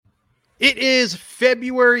It is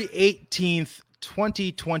February 18th,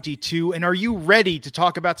 2022, and are you ready to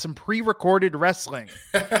talk about some pre-recorded wrestling?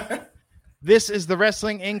 This is the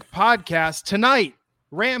Wrestling Inc. podcast. Tonight,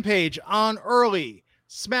 Rampage on early.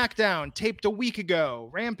 SmackDown taped a week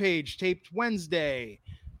ago. Rampage taped Wednesday.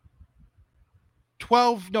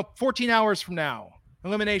 14 hours from now.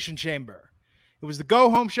 Elimination Chamber. It was the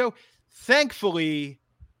go-home show. Thankfully,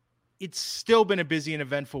 it's still been a busy and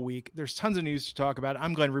eventful week. There's tons of news to talk about.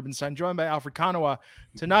 I'm Glenn Rubenstein, joined by Alfred Konuwa.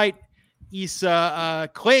 Tonight, Issa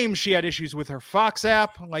claims she had issues with her Fox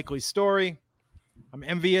app. Likely story. I'm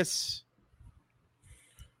envious.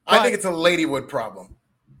 I think it's a Ladywood problem.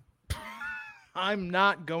 I'm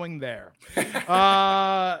not going there.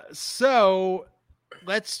 So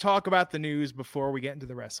let's talk about the news before we get into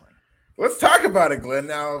the wrestling. Let's talk about it, Glenn.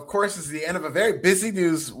 Now, of course, this is the end of a very busy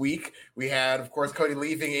news week. We had, of course, Cody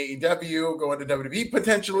leaving AEW, going to WWE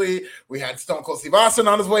potentially. We had Stone Cold Steve Austin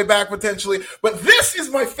on his way back potentially. But this is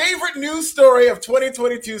my favorite news story of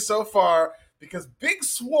 2022 so far because Big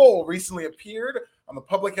Swole recently appeared on the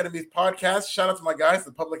Public Enemies podcast. Shout out to my guys,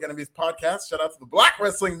 the Public Enemies podcast. Shout out to the Black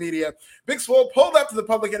Wrestling Media. Big Swole pulled up to the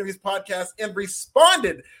Public Enemies podcast and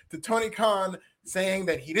responded to Tony Khan saying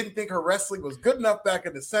that he didn't think her wrestling was good enough back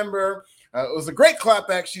in December. It was a great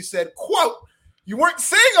clapback. She said, quote, "You weren't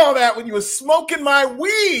saying all that when you were smoking my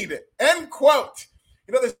weed," end quote.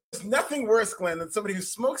 You know, there's nothing worse, Glenn, than somebody who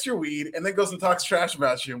smokes your weed and then goes and talks trash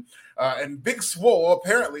about you. And Big Swole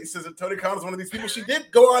apparently says that Tony Khan is one of these people. She did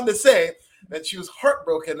go on to say that she was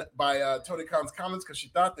heartbroken by Tony Khan's comments because she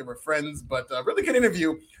thought they were friends, but really good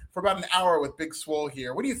interview for about an hour with Big Swole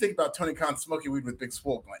here. What do you think about Tony Khan smoking weed with Big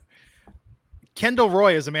Swole, Glenn? Kendall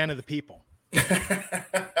Roy is a man of the people.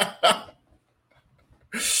 That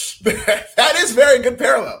is very good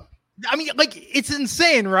parallel. I mean, like, it's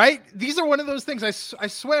insane, right? These are one of those things, I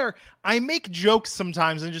swear, I make jokes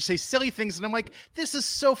sometimes and just say silly things, and I'm like, this is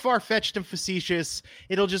so far-fetched and facetious.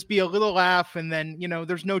 It'll just be a little laugh, and then, you know,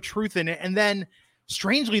 there's no truth in it. And then,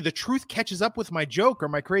 strangely, the truth catches up with my joke or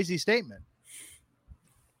my crazy statement.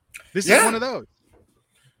 This is one of those.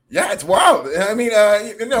 Yeah, it's wild. I mean,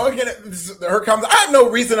 again, her comments, I have no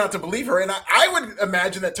reason not to believe her. And I would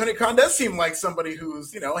imagine that Tony Khan does seem like somebody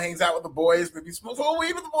who's, hangs out with the boys, maybe smokes a little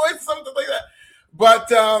weed with the boys, something like that.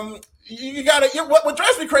 But you got to, what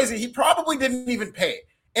drives me crazy, he probably didn't even pay.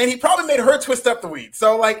 And he probably made her twist up the weed.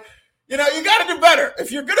 So, you got to do better.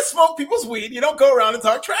 If you're going to smoke people's weed, you don't go around and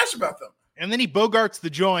talk trash about them. And then he bogarts the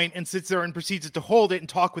joint and sits there and proceeds to hold it and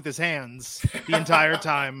talk with his hands the entire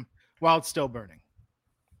time while it's still burning.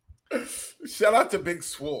 Shout out to Big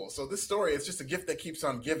Swole. So this story is just a gift that keeps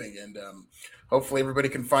on giving, and hopefully everybody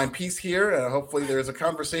can find peace here. Hopefully there's a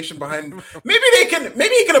conversation behind. Maybe he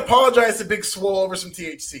can apologize to Big Swole over some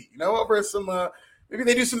THC. Over some. Maybe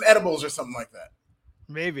they do some edibles or something like that.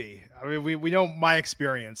 Maybe. I mean, we know my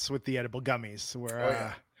experience with the edible gummies,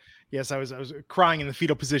 where yes, I was crying in the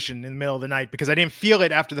fetal position in the middle of the night because I didn't feel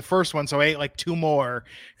it after the first one, so I ate like 2 more,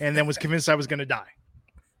 and then was convinced I was going to die.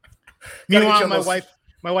 Meanwhile,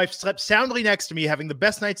 my wife slept soundly next to me, having the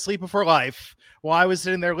best night's sleep of her life, while I was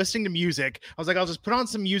sitting there listening to music. I was like, I'll just put on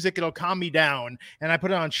some music. It'll calm me down. And I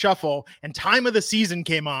put it on shuffle, and Time of the Season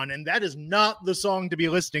came on. And that is not the song to be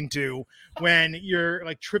listening to when you're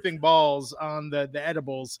like tripping balls on the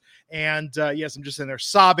edibles. And yes, I'm just sitting there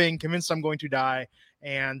sobbing, convinced I'm going to die.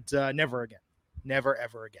 And never again. Never,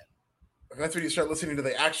 ever again. That's when you start listening to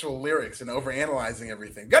the actual lyrics and overanalyzing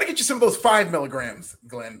everything. Got to get you some of those 5 milligrams,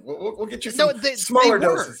 Glenn. We'll get you some smaller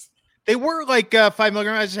doses. They were like 5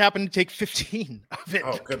 milligrams. I just happened to take 15 of it.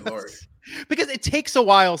 Oh, good Lord. Because it takes a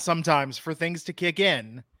while sometimes for things to kick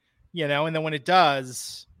in, and then when it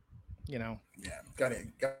does, got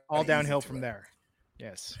all downhill from there.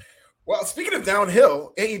 Yes. Well, speaking of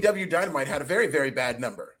downhill, AEW Dynamite had a very, very bad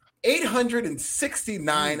number.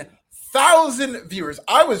 869,000 viewers.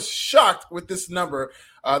 I was shocked with this number.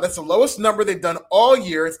 That's the lowest number they've done all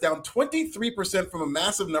year. It's down 23% from a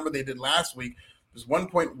massive number they did last week. It was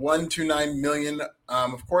 1.129 million.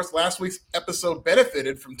 Of course, last week's episode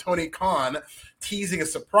benefited from Tony Khan teasing a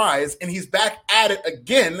surprise, and he's back at it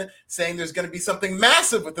again, saying there's going to be something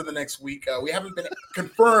massive within the next week. We haven't been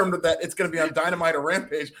confirmed that it's going to be on Dynamite or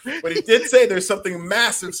Rampage, but he did say there's something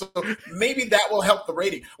massive, so maybe that will help the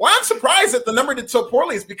rating. Why I'm surprised that the number did so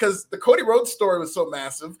poorly is because the Cody Rhodes story was so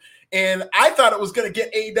massive, and I thought it was going to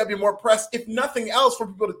get AEW more press, if nothing else, for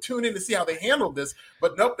people to tune in to see how they handled this,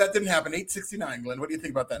 but nope, that didn't happen. 869, Glenn. What do you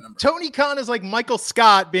think about that number? Tony Khan is like Michael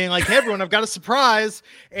Scott being like, hey, everyone, I've got a surprise,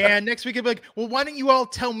 and next week he'll be like, well, why don't you all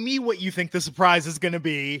tell me what you think the surprise is going to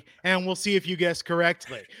be, and we'll see if you guess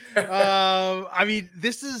correctly. I mean,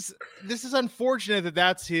 this is unfortunate that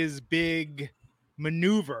that's his big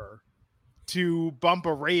maneuver to bump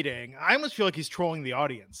a rating. I almost feel like he's trolling the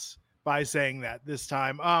audience by saying that this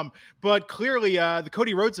time. But clearly the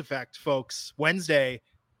Cody Rhodes effect, folks, Wednesday,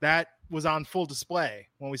 that was on full display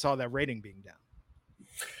when we saw that rating being down.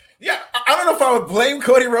 Yeah, I don't know if I would blame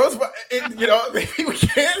Cody Rhodes, but maybe we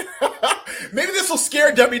can. Maybe this will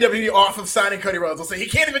scare WWE off of signing Cody Rhodes. They'll say he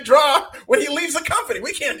can't even draw when he leaves the company.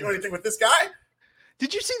 We can't do anything with this guy.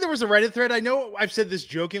 Did you see there was a Reddit thread? I know I've said this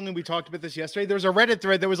jokingly. We talked about this yesterday. There was a Reddit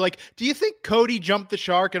thread that was like, do you think Cody jumped the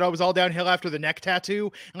shark and it was all downhill after the neck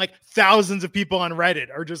tattoo? And like thousands of people on Reddit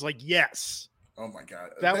are just like, yes. Oh my God.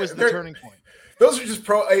 That was the turning point. Those are just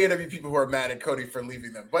pro AEW people who are mad at Cody for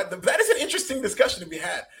leaving them. But that is an interesting discussion to be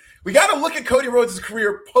had. We got to look at Cody Rhodes'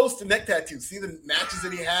 career post the neck tattoo, see the matches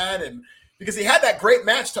that he had. And because he had that great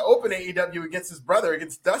match to open AEW against his brother,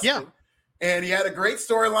 against Dustin. Yeah. And he had a great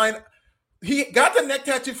storyline. He got the neck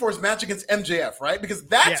tattoo for his match against MJF, right? Because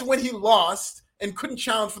that's when he lost and couldn't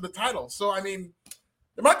challenge for the title. So, I mean,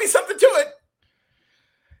 there might be something to it.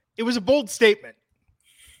 It was a bold statement.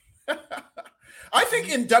 I think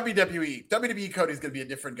in WWE Cody's going to be a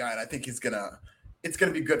different guy, and I think it's going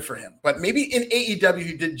to be good for him. But maybe in AEW,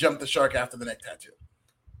 he did jump the shark after the neck tattoo.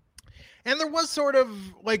 And there was sort of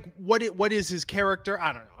like, what is his character?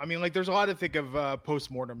 I don't know. I mean, like, there's a lot to think of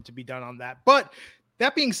post-mortem to be done on that. But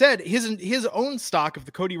that being said, his own stock of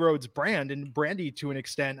the Cody Rhodes brand and Brandy to an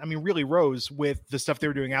extent, I mean, really rose with the stuff they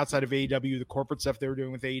were doing outside of AEW, the corporate stuff they were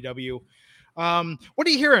doing with AEW. What are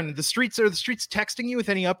you hearing? Are the streets texting you with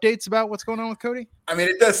any updates about what's going on with Cody? I mean,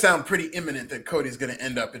 it does sound pretty imminent that Cody's going to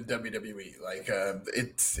end up in WWE. Like,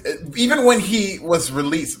 even when he was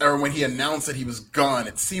released or when he announced that he was gone,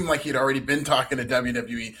 it seemed like he'd already been talking to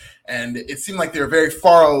WWE, and it seemed like they were very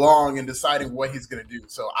far along in deciding what he's going to do.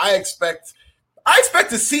 So I expect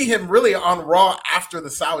to see him really on Raw after the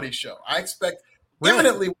Saudi show. I expect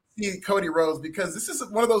imminently to see Cody Rhodes, because this is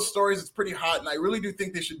one of those stories that's pretty hot, and I really do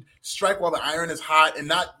think they should strike while the iron is hot and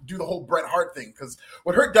not do the whole Bret Hart thing, because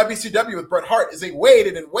what hurt WCW with Bret Hart is they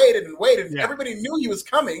waited and waited and waited. Yeah. Everybody knew he was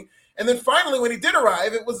coming, and then finally when he did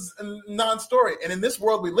arrive, it was a non-story. And in this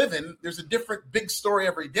world we live in, there's a different big story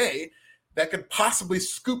every day that could possibly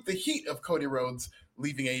scoop the heat of Cody Rhodes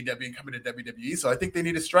leaving AEW and coming to WWE. So I think they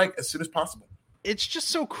need to strike as soon as possible. It's just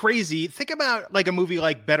so crazy. Think about like a movie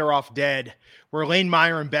like Better Off Dead, where Lane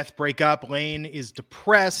Meyer and Beth break up. Lane is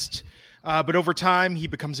depressed, but over time he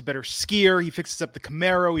becomes a better skier. He fixes up the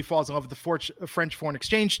Camaro. He falls in love with a French foreign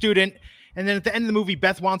exchange student. And then at the end of the movie,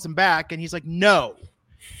 Beth wants him back, and he's like, no.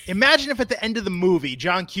 Imagine if at the end of the movie,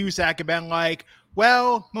 John Cusack had been like,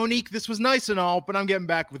 well, Monique, this was nice and all, but I'm getting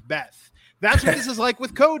back with Beth. That's what this is like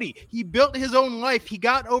with Cody. He built his own life. He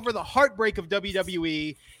got over the heartbreak of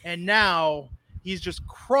WWE, and now he's just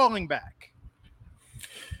crawling back.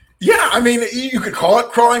 Yeah, I mean, you could call it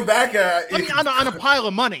crawling back. On a pile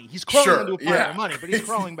of money. He's crawling into a pile of money, but he's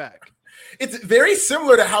crawling back. It's very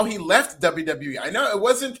similar to how he left WWE. I know it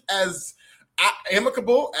wasn't as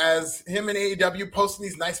amicable as him and AEW posting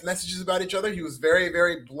these nice messages about each other. He was very,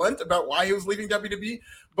 very blunt about why he was leaving WWE.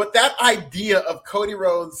 But that idea of Cody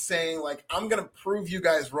Rhodes saying, like, I'm going to prove you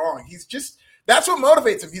guys wrong. That's what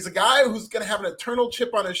motivates him. He's a guy who's going to have an eternal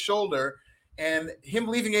chip on his shoulder. And him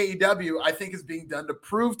leaving AEW, I think, is being done to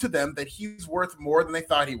prove to them that he's worth more than they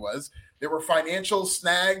thought he was. There were financial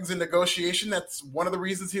snags in negotiation. That's one of the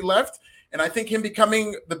reasons he left. And I think him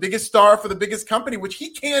becoming the biggest star for the biggest company, which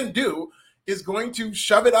he can do, is going to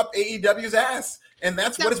shove it up AEW's ass. And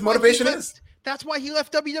that's what his motivation is. That's why he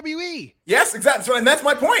left WWE. Yes, exactly. So, and that's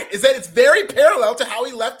my point, is that it's very parallel to how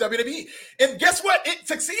he left WWE. And guess what? It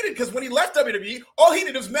succeeded, because when he left WWE, all he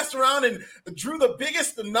did was mess around and drew the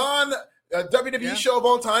biggest WWE show of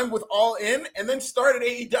all time with All In, and then started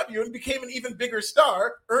AEW and became an even bigger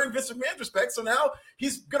star, earned Vince McMahon's respect. So now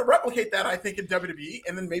he's going to replicate that, I think, in WWE,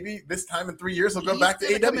 and then maybe this time in 3 years he'll go back to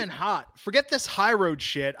AEW. Come in hot. Forget this high road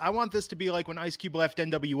shit. I want this to be like when Ice Cube left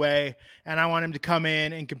NWA, and I want him to come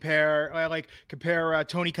in and compare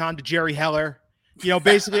Tony Khan to Jerry Heller. You know,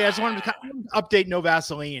 basically, I just want him to update No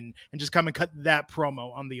Vaseline and just come and cut that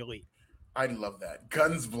promo on the Elite. I'd love that.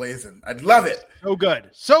 Guns blazing. I'd love it. So good.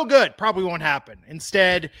 So good. Probably won't happen.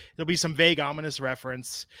 Instead, there'll be some vague, ominous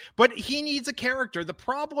reference. But he needs a character. The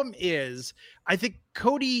problem is, I think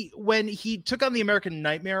Cody, when he took on the American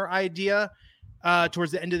Nightmare idea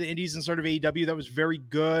towards the end of the Indies and started AEW, that was very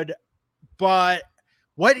good. But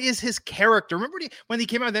what is his character? Remember when he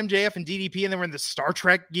came out with MJF and DDP and they were in the Star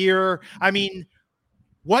Trek gear? I mean,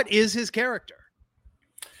 what is his character?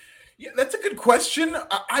 Yeah, that's a good question.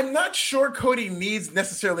 I'm not sure Cody needs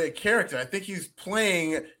necessarily a character. I think he's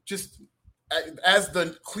playing just as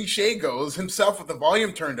the cliche goes, himself with the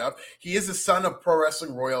volume turned up. He is a son of pro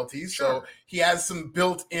wrestling royalty, so he has some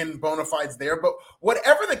built-in bona fides there. But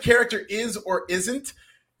whatever the character is or isn't,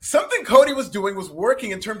 something Cody was doing was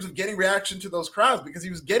working in terms of getting reaction to those crowds, because he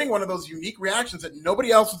was getting one of those unique reactions that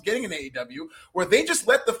nobody else was getting in AEW, where they just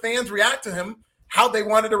let the fans react to him how they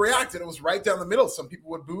wanted to react. And it was right down the middle. Some people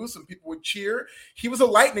would boo, some people would cheer. He was a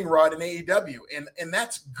lightning rod in AEW, and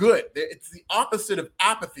that's good. It's the opposite of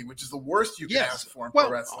apathy, which is the worst you can ask for in pro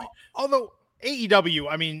wrestling. Although AEW,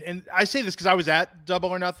 I mean, and I say this because I was at Double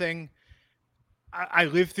or Nothing. I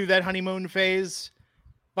lived through that honeymoon phase.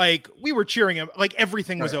 Like, we were cheering him like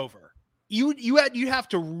everything was over. You have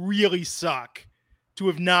to really suck to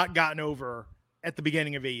have not gotten over at the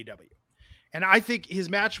beginning of AEW. And I think his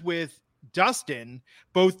match with Dustin,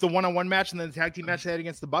 both the one-on-one match and then the tag team match they had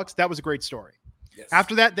against the Bucks, that was a great story. Yes.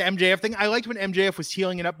 After that, the MJF thing, I liked when MJF was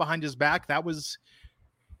healing it up behind his back. That was,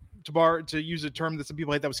 to use a term that some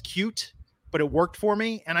people hate, that was cute, but it worked for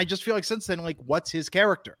me. And I just feel like since then, like, what's his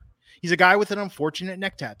character? He's a guy with an unfortunate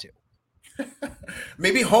neck tattoo.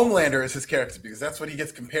 Maybe Homelander is his character, because that's what he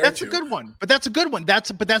gets compared to. That's a good one.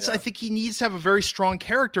 I think he needs to have a very strong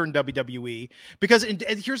character in WWE, because and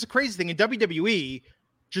here's the crazy thing, in WWE,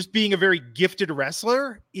 just being a very gifted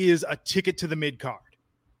wrestler is a ticket to the mid card.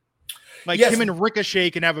 Like, him and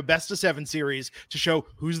Ricochet can have a best of 7 series to show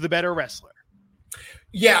who's the better wrestler.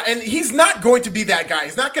 Yeah, and he's not going to be that guy.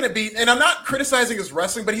 He's not going to be, and I'm not criticizing his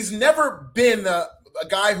wrestling, but he's never been a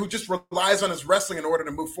guy who just relies on his wrestling in order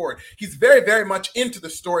to move forward. He's very, very much into the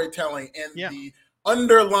storytelling and the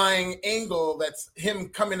underlying angle that's him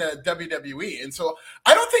coming to WWE. And so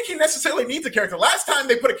I don't think he necessarily needs a character. Last time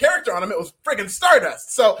they put a character on him, it was friggin'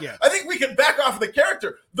 Stardust. So I think we can back off of the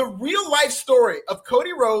character. The real life story of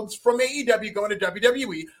Cody Rhodes from AEW going to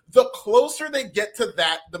WWE, the closer they get to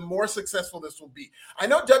that, the more successful this will be. I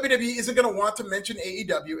know WWE isn't going to want to mention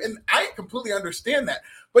AEW, and I completely understand that.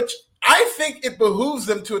 But I think it behooves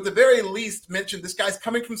them to, at the very least, mention this guy's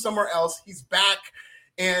coming from somewhere else. He's back.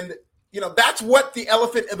 And that's what the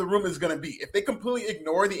elephant in the room is going to be. If they completely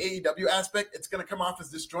ignore the AEW aspect, it's going to come off as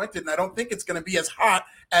disjointed, and I don't think it's going to be as hot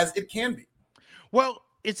as it can be. Well,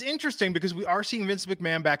 it's interesting because we are seeing Vince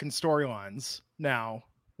McMahon back in storylines now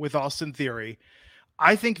with Austin Theory.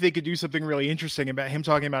 I think they could do something really interesting about him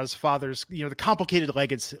talking about his father's, the complicated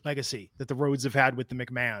legacy that the Rhodes have had with the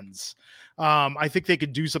McMahons. I think they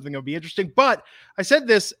could do something that would be interesting. But I said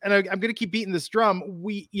this, and I'm going to keep beating this drum.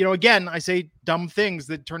 Again, I say dumb things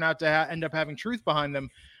that turn out to end up having truth behind them.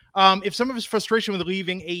 If some of his frustration with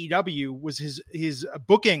leaving AEW was his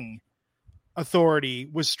booking authority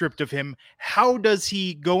was stripped of him, how does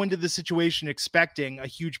he go into the situation expecting a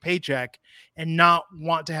huge paycheck and not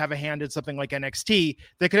want to have a hand in something like NXT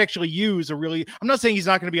that could actually use I'm not saying he's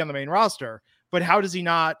not going to be on the main roster, but how does he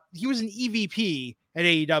not? He was an EVP at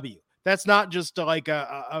AEW. That's not just like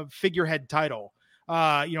a figurehead title.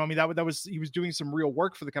 He was doing some real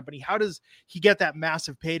work for the company. How does he get that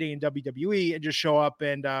massive payday in WWE and just show up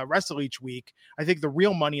and wrestle each week? I think the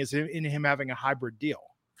real money is in him having a hybrid deal.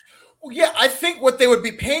 Well, yeah, I think what they would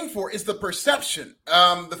be paying for is the perception.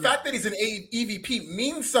 The fact that he's an EVP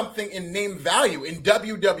means something in name value. In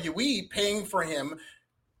WWE, paying for him,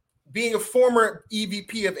 being a former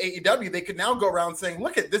EVP of AEW, they could now go around saying,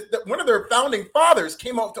 look at this, one of their founding fathers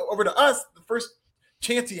came over to us the first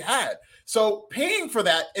chance he had. So paying for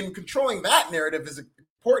that and controlling that narrative is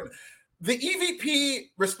important. The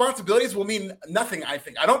EVP responsibilities will mean nothing, I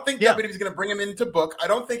think. I don't think WWE is going to bring him in to book. I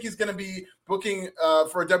don't think he's going to be booking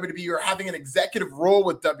for WWE or having an executive role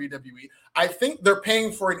with WWE. I think they're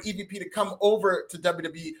paying for an EVP to come over to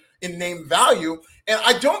WWE in name value. And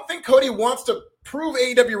I don't think Cody wants to prove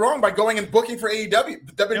AEW wrong by going and booking for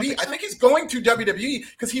WWE. I think he's going to WWE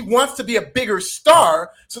because he wants to be a bigger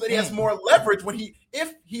star so that he has more leverage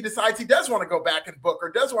if he decides he does want to go back and book or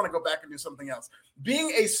does want to go back and do something else.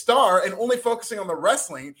 Being a star and only focusing on the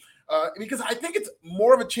wrestling, because I think it's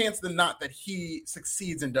more of a chance than not that he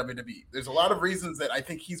succeeds in WWE. There's a lot of reasons that I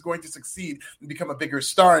think he's going to succeed and become a bigger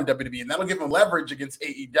star in WWE, and that'll give him leverage against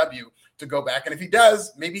AEW to go back. And if he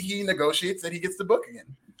does, maybe he negotiates that he gets to book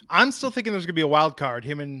again. I'm still thinking there's going to be a wild card.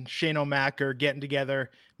 Him and Shane O'Mac are getting together.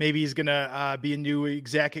 Maybe he's going to be a new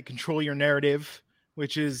exec at Control Your Narrative,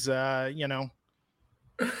 which is, I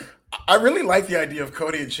really like the idea of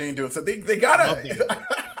Cody and Shane doing so. They got to.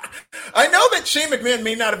 I know that Shane McMahon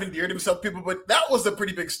may not have endeared himself to people, but that was a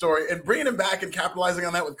pretty big story. And bringing him back and capitalizing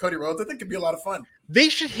on that with Cody Rhodes, I think could be a lot of fun. They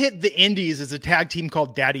should hit the Indies as a tag team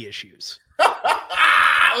called Daddy Issues.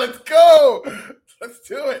 Let's go. Let's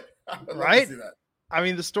do it. Right? See that. I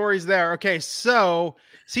mean, the story's there. Okay, so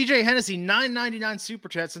CJ Hennessy, $9.99 super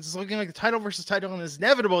chat. Since it's looking like the title versus title and is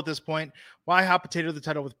inevitable at this point, why hot potato the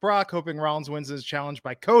title with Brock, hoping Rollins wins his challenge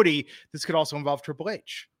by Cody? This could also involve Triple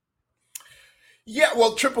H. Yeah,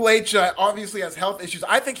 well, Triple H obviously has health issues.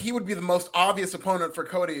 I think he would be the most obvious opponent for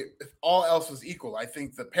Cody if all else was equal. I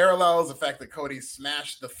think the parallels, the fact that Cody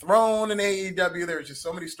smashed the throne in AEW, there's just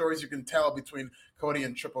so many stories you can tell between Cody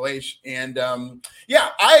and Triple H. And yeah,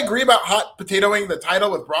 I agree about hot potatoing the title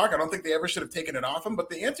with Brock. I don't think they ever should have taken it off him. But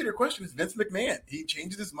the answer to your question is Vince McMahon. He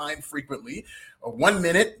changes his mind frequently. 1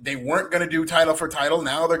 minute, they weren't going to do title for title.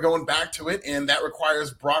 Now they're going back to it. And that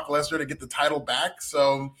requires Brock Lesnar to get the title back.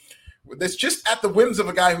 So it's just at the whims of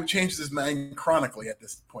a guy who changes his mind chronically at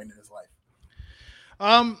this point in his life.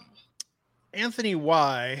 Anthony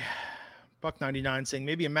Y, Buck99 saying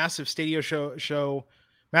maybe a massive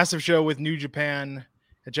massive show with New Japan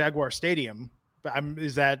at Jaguar Stadium.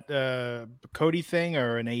 Is that a Cody thing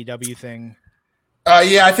or an AEW thing?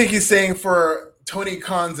 Yeah, I think he's saying for Tony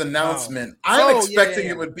Khan's announcement. I'm expecting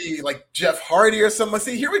it would be like Jeff Hardy or something.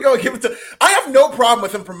 See, here we go. I have no problem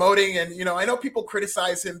with him promoting, and I know people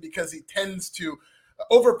criticize him because he tends to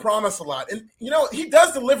overpromise a lot, and he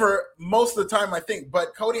does deliver most of the time, I think.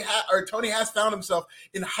 But Tony has found himself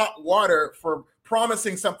in hot water for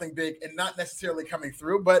promising something big and not necessarily coming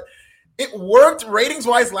through. But it worked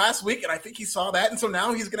ratings-wise last week, and I think he saw that, and so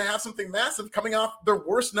now he's going to have something massive coming off their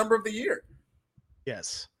worst number of the year.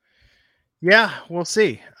 Yes. Yeah, we'll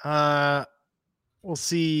see. We'll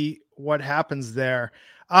see what happens there.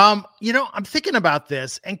 I'm thinking about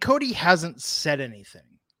this, and Cody hasn't said anything,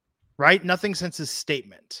 right? Nothing since his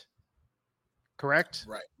statement. Correct?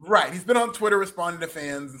 Right. He's been on Twitter responding to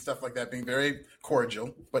fans and stuff like that, being very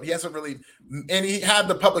cordial, but he hasn't really, and he had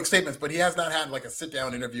the public statements, but he has not had like a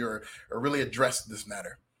sit-down interview or really addressed this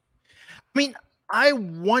matter. I mean, I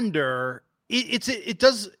wonder, it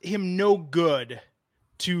does him no good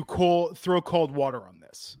to throw cold water on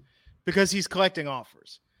this because he's collecting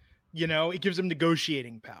offers. It gives him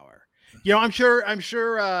negotiating power. I'm sure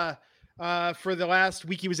for the last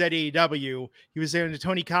week he was at AEW, he was saying to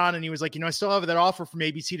Tony Khan and he was like, I still have that offer from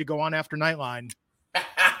ABC to go on after Nightline.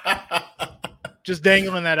 Just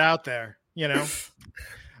dangling that out there, We're going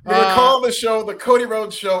to call the show the Cody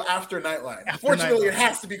Rhodes Show after Nightline. Unfortunately, it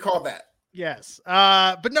has to be called that. Yes.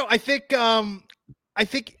 But no, I think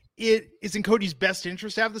it is in Cody's best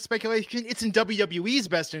interest to have the speculation. It's in WWE's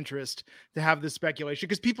best interest to have this speculation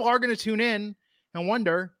because people are going to tune in and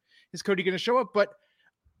wonder, is Cody going to show up? But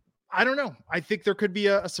I don't know. I think there could be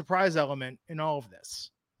a surprise element in all of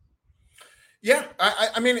this. Yeah.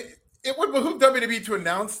 I mean, it would behoove WWE to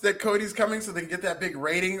announce that Cody's coming so they can get that big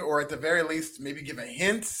rating, or at the very least, maybe give a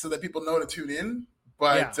hint so that people know to tune in.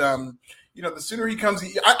 But, the sooner he comes,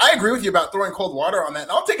 I agree with you about throwing cold water on that.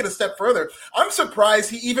 And I'll take it a step further. I'm surprised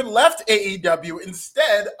he even left AEW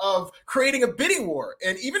instead of creating a bidding war.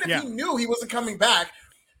 And even if he knew he wasn't coming back,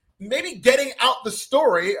 maybe getting out the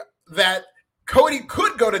story that Cody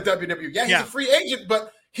could go to WWE. Yeah, he's a free agent,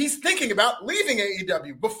 but he's thinking about leaving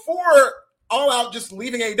AEW before all out just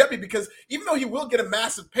leaving AEW, because even though he will get a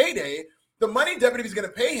massive payday, the money WWE is going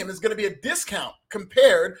to pay him is going to be a discount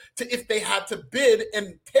compared to if they had to bid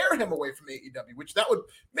and tear him away from AEW, which that would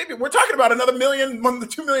maybe we're talking about another $1 million,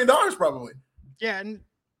 $2 million probably. Yeah, and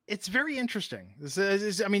it's very interesting.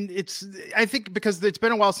 I think because it's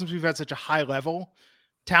been a while since we've had such a high level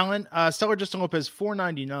talent. Stellar Justin Lopez,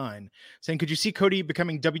 $4.99, saying, could you see Cody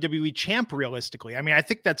becoming WWE champ realistically? I mean, I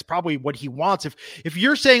think that's probably what he wants. If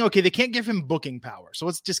you're saying, okay, they can't give him booking power, so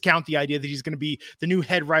let's discount the idea that he's going to be the new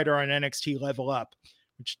head writer on NXT Level Up,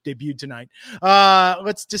 which debuted tonight.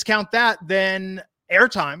 Let's discount that. Then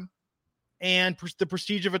airtime and the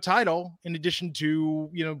prestige of a title, in addition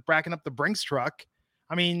to, bracking up the Brinks truck.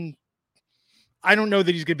 I mean, I don't know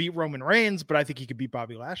that he's going to beat Roman Reigns, but I think he could beat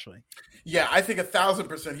Bobby Lashley. Yeah, I think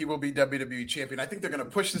 1,000% he will be WWE champion. I think they're going to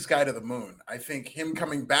push this guy to the moon. I think him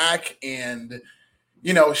coming back and,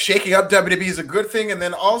 shaking up WWE is a good thing. And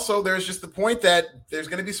then also there's just the point that there's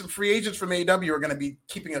going to be some free agents from AEW who are going to be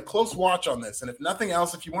keeping a close watch on this. And if nothing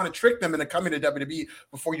else, if you want to trick them into coming to WWE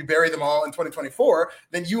before you bury them all in 2024,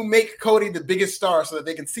 then you make Cody the biggest star so that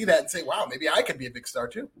they can see that and say, wow, maybe I could be a big star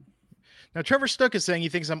too. Now, Trevor Stuck is saying he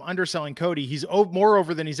thinks I'm underselling Cody. He's more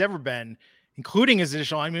over than he's ever been, including his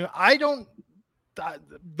initial. I mean, I did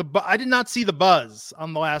not see the buzz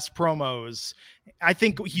on the last promos. I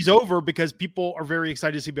think he's over because people are very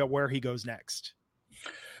excited to see about where he goes next.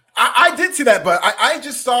 I did see that, but I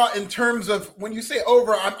just saw in terms of when you say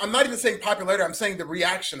over, I'm not even saying popularity. I'm saying the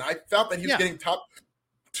reaction. I felt that he was getting top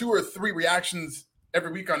 2 or 3 reactions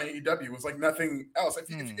every week on AEW. It was like nothing else.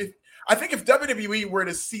 I think if WWE were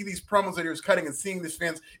to see these promos that he was cutting and seeing these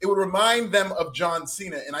fans, it would remind them of John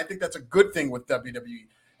Cena. And I think that's a good thing with WWE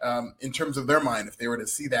in terms of their mind, if they were to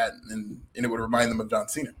see that and it would remind them of John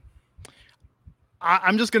Cena.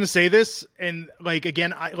 I'm just going to say this. And like,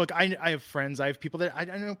 again, I have friends. I have people that I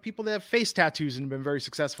know people that have face tattoos and have been very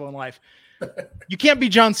successful in life. You can't be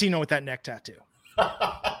John Cena with that neck tattoo.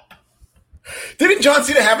 Didn't John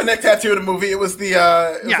Cena have a neck tattoo in a movie? It was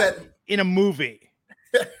in a movie.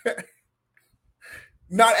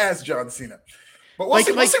 Not as John Cena. But we'll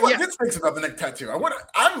see what Vince thinks about the neck tattoo.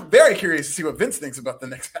 I'm very curious to see what Vince thinks about the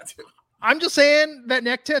neck tattoo. I'm just saying that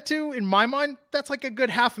neck tattoo, in my mind, that's like a good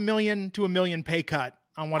 $500,000 to $1 million pay cut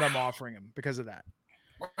on what I'm offering him because of that.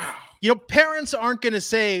 Wow. You know, parents aren't going to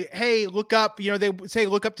say, hey, look up, they say,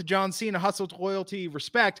 look up to John Cena, hustle, loyalty,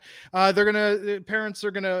 respect. Parents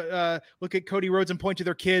are going to look at Cody Rhodes and point to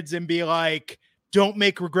their kids and be like, don't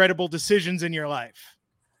make regrettable decisions in your life.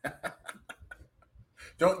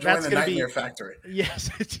 Don't join the Nightmare Factory.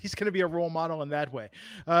 Yes, he's going to be a role model in that way.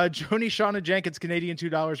 Joni Shauna Jenkins, Canadian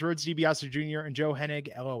 $2, Rhodes DiBiase Jr., and Joe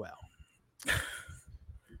Hennig, LOL.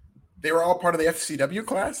 They were all part of the FCW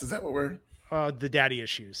class? Is that what we're... the daddy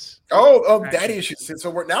issues. Oh, daddy issues.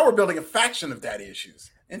 So we're building a faction of daddy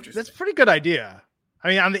issues. Interesting. That's a pretty good idea. I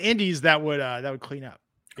mean, on the indies, that would clean up.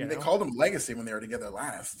 They called them Legacy when they were together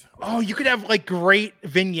last. Oh, you could have like great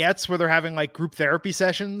vignettes where they're having like group therapy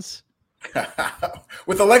sessions.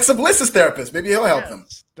 With Alexa Bliss's therapist. Maybe he'll help them.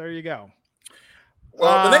 There you go.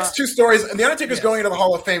 Well, the next two stories, and The Undertaker's going into the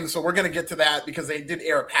Hall of Fame, so we're going to get to that because they did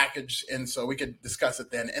air a package, and so we could discuss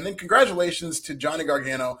it then. And then congratulations to Johnny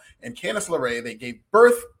Gargano and Candice LeRae. They gave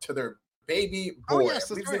birth to their baby boy. Oh, yes, I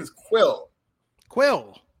believe his name is Quill.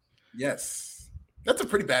 Quill. Yes. That's a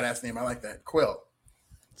pretty badass name. I like that. Quill.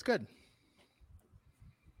 It's good.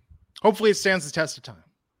 Hopefully it stands the test of time.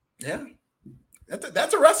 Yeah.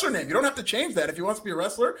 That's a wrestler name. You don't have to change that if he wants to be a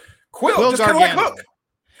wrestler. Quill just Gargano. kind of like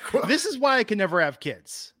Hook. This is why I can never have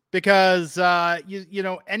kids, because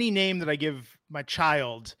any name that I give my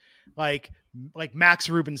child, like Max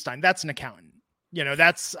Rubenstein, that's an accountant.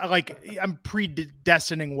 That's like I'm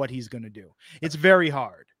predestining what he's going to do. It's very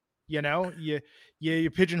hard. You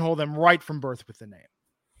pigeonhole them right from birth with the name.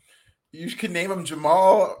 You could name him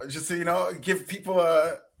Jamal, just so give people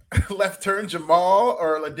a left turn Jamal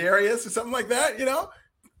or Ladarius or something like that.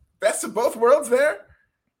 Best of both worlds there.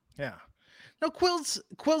 Yeah. No,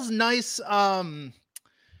 Quill's nice. It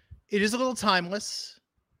is a little timeless.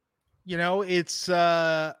 It's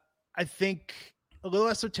I think a little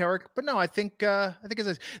esoteric, but no, I think it's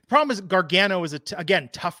the problem is Gargano is again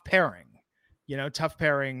tough pairing. Tough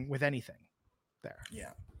pairing with anything there.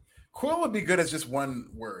 Yeah. Quill would be good as just one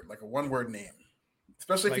word, like a one-word name.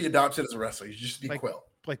 Especially if he adopts it as a wrestler. You just be Quill.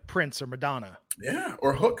 Like Prince or Madonna. Yeah,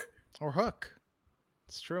 or Hook.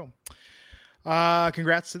 It's true.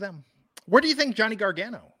 Congrats to them. Where do you think Johnny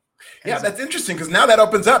Gargano? Yeah, that's interesting because now that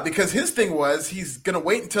opens up because his thing was he's going to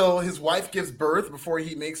wait until his wife gives birth before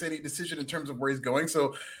he makes any decision in terms of where he's going.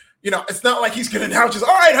 So, it's not like he's going to now just,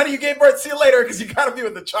 all right, honey, you gave birth, see you later, because you got to be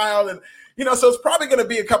with the child. And, so it's probably going to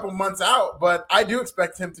be a couple months out, but I do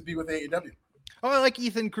expect him to be with AEW. Oh, I like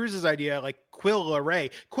Ethan Cruz's idea, like Quill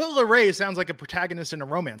LeRae. Quill LeRae sounds like a protagonist in a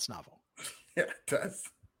romance novel. Yeah, it does.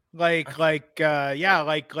 Like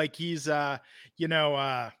he's, I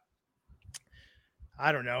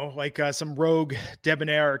don't know, like some rogue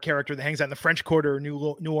debonair character that hangs out in the French Quarter of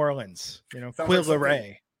New Orleans. Quill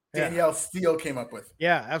LeRae. Danielle Steele came up with.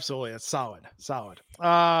 Yeah, absolutely. It's solid. Shout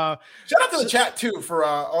out to the chat too for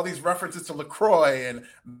all these references to LaCroix and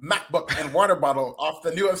MacBook and water bottle off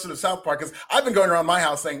the new episode of South Park. Because I've been going around my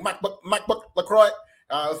house saying MacBook, LaCroix. It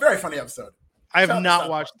was a very funny episode. I have not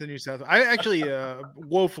watched the new South. I actually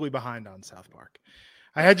woefully behind on South Park.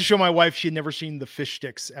 I had to show my wife; she had never seen the Fish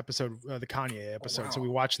Sticks episode, the Kanye episode, so we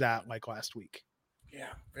watched that like last week. Yeah,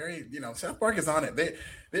 very. South Park is on it.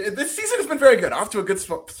 This season has been very good. Off to a good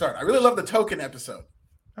start. I really love the Token episode.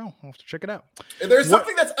 Oh, I'll have to check it out. There's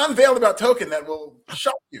something that's unveiled about Token that will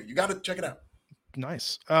shock you. You got to check it out.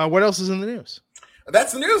 Nice. What else is in the news?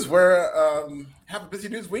 That's the news. We're have a busy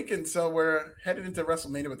news week, and so we're headed into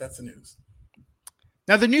WrestleMania, but that's the news.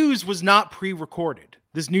 Now, the news was not pre-recorded.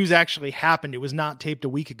 This news actually happened. It was not taped a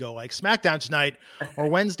week ago, like SmackDown tonight, or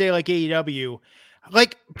Wednesday, like AEW.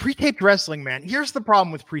 Like pre-taped wrestling, man. Here's the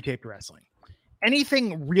problem with pre-taped wrestling.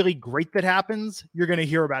 Anything really great that happens, you're going to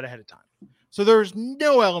hear about ahead of time. So there's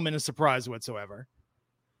no element of surprise whatsoever.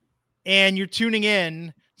 And you're tuning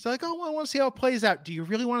in. It's like, oh, well, I want to see how it plays out. Do you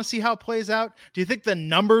really want to see how it plays out? Do you think the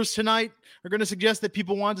numbers tonight are going to suggest that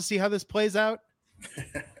people want to see how this plays out?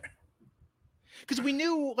 Because we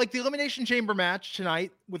knew, like, the Elimination Chamber match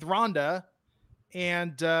tonight with Ronda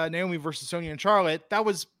and Naomi versus Sonya and Charlotte, that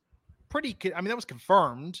was that was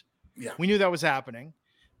confirmed. Yeah. We knew that was happening.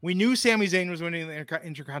 We knew Sami Zayn was winning the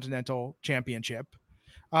Intercontinental Championship.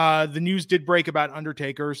 The news did break about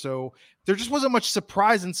Undertaker, so there just wasn't much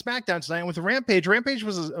surprise in SmackDown tonight. And with Rampage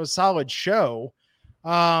was a solid show.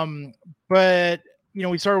 But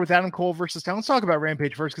we started with Adam Cole versus Let's talk about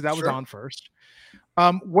Rampage first because that was on first.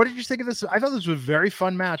 What did you think of this? I thought this was a very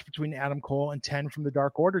fun match between Adam Cole and 10 from the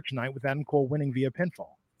Dark Order tonight, with Adam Cole winning via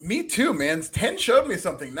pinfall. Me too, man. 10 showed me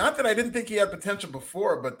something. Not that I didn't think he had potential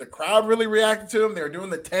before, but the crowd really reacted to him. They were doing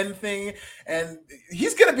the 10 thing, and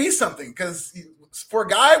he's going to be something because for a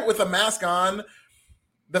guy with a mask on,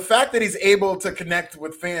 the fact that he's able to connect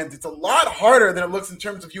with fans, it's a lot harder than it looks in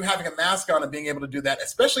terms of you having a mask on and being able to do that,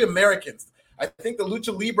 especially Americans. I think the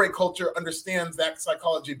Lucha Libre culture understands that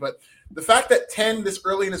psychology, but the fact that 10 this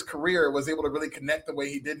early in his career was able to really connect the way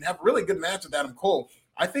he did and have a really good match with Adam Cole,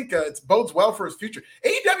 I think it bodes well for his future.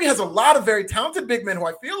 AEW has a lot of very talented big men who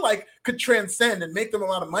I feel like could transcend and make them a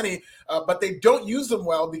lot of money, but they don't use them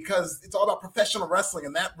well because it's all about professional wrestling,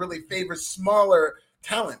 and that really favors smaller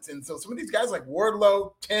talent. And so some of these guys like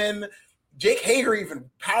Wardlow, 10, Jake Hager, even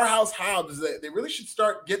Powerhouse Hobbs, they really should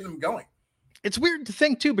start getting them going. It's weird to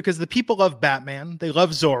think, too, because the people love Batman. They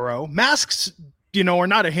love Zorro. Masks, are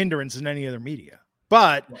not a hindrance in any other media.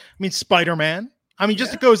 But, Spider-Man.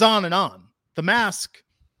 It goes on and on. The Mask,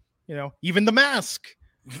 even the Mask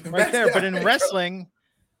right there. But in wrestling,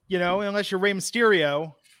 unless you're Rey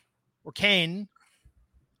Mysterio or Kane,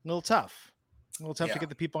 a little tough. To get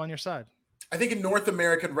the people on your side. I think in North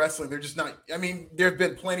American wrestling, they're just not, there have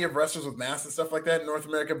been plenty of wrestlers with masks and stuff like that in North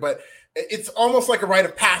America, but it's almost like a rite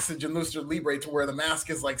of passage in Lucha Libre to where the mask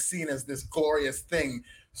is like seen as this glorious thing.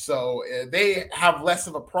 So they have less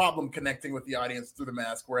of a problem connecting with the audience through the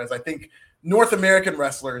mask. Whereas I think North American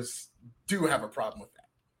wrestlers do have a problem with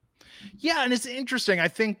that. Yeah. And it's interesting. I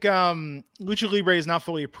think Lucha Libre is not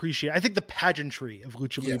fully appreciated. I think the pageantry of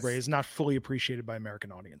Lucha Libre is not fully appreciated by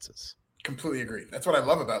American audiences. Completely agree. That's what I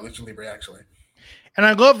love about Lucha Libre, actually. And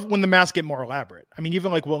I love when the masks get more elaborate.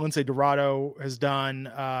 Even like what Lince Dorado has done,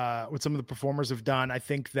 what some of the performers have done. I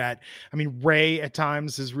think that, Ray at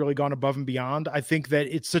times has really gone above and beyond. I think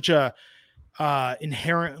that it's such a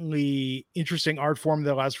inherently interesting art form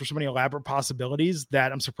that allows for so many elaborate possibilities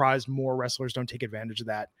that I'm surprised more wrestlers don't take advantage of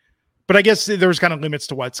that. But I guess there's kind of limits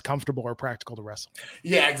to what's comfortable or practical to wrestle.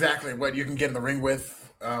 Yeah, exactly. What you can get in the ring with.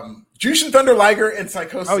 Jushin Thunder Liger and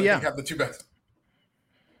Psychosis I think have the two best.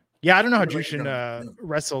 Yeah, I don't know how Jushin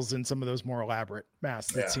wrestles in some of those more elaborate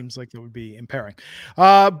masks. That seems like that would be impairing.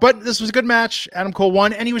 But this was a good match. Adam Cole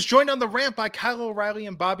won, and he was joined on the ramp by Kyle O'Reilly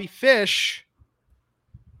and Bobby Fish.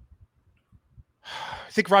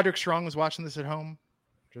 I think Roderick Strong was watching this at home.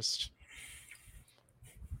 Just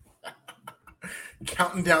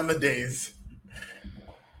counting down the days.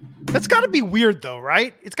 That's got to be weird, though,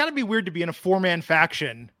 right? It's got to be weird to be in a 4-man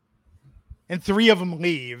faction and 3 of them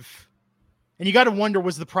leave. And you got to wonder,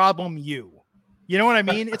 was the problem you? You know what I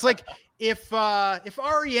mean? It's like if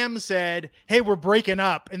REM said, hey, we're breaking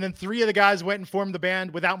up, and then 3 of the guys went and formed the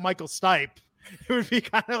band without Michael Stipe, it would be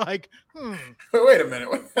kind of like, Wait a minute.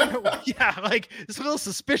 Yeah, like, it's a little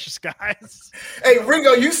suspicious, guys. Hey,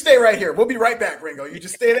 Ringo, you stay right here. We'll be right back, Ringo. You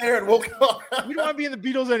just stay there and we'll go. We don't want to be in the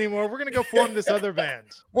Beatles anymore. We're going to go form this other band.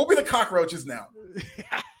 We'll be the Cockroaches now.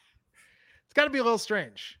 Yeah. It's got to be a little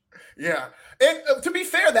strange. Yeah. And to be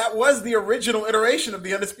fair, that was the original iteration of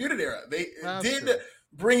the Undisputed Era. They did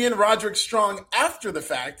bring in Roderick Strong after the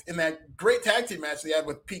fact in that great tag team match they had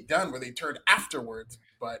with Pete Dunne where they turned afterwards.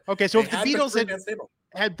 But okay, so if the Beatles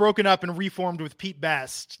had broken up and reformed with Pete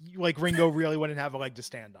Best, like Ringo really wouldn't have a leg to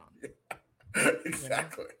stand on. Yeah,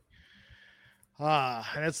 exactly. And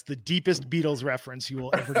that's the deepest Beatles reference you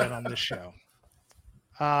will ever get on this show.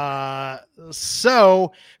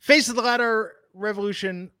 So Face of the Ladder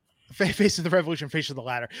Revolution, Face of the Revolution, Face of the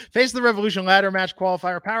Ladder. Face of the Revolution ladder match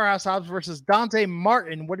qualifier, Powerhouse Hobbs versus Dante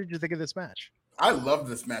Martin. What did you think of this match? I love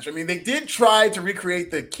this match. They did try to recreate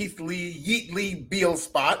the Keith Lee, Yeet Lee Beal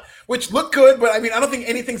spot, which looked good, but I don't think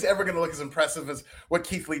anything's ever going to look as impressive as what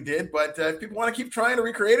Keith Lee did. But if people want to keep trying to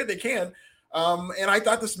recreate it, they can. And I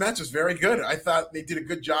thought this match was very good. I thought they did a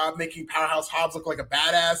good job making Powerhouse Hobbs look like a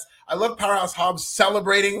badass. I love Powerhouse Hobbs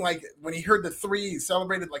celebrating, like when he heard the 3, he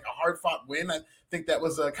celebrated like a hard-fought win. I think that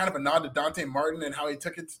was kind of a nod to Dante Martin and how he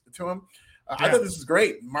took it to him. I thought this was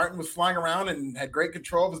great. Martin was flying around and had great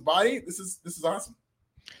control of his body. This is awesome.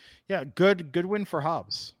 Yeah, good win for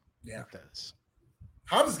Hobbs. Yeah,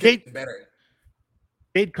 Hobbs is getting better.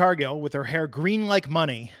 Jade Cargill with her hair green like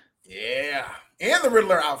money. Yeah, and the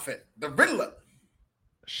Riddler outfit. The Riddler.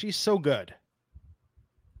 She's so good.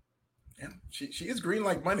 Yeah, she is green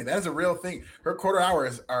like money. That is a real thing. Her quarter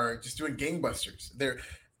hours are just doing gangbusters. They're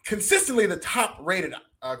consistently the top rated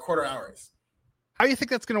quarter hours. How do you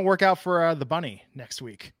think that's going to work out for the bunny next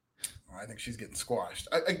week? I think she's getting squashed.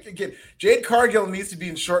 Again, Jade Cargill needs to be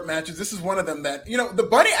in short matches. This is one of them that, the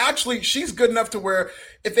bunny actually, she's good enough to where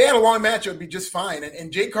if they had a long match, it would be just fine.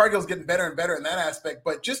 And Jade Cargill's getting better and better in that aspect.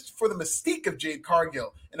 But just for the mystique of Jade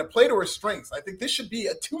Cargill and a play to her strengths, I think this should be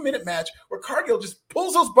a 2-minute match where Cargill just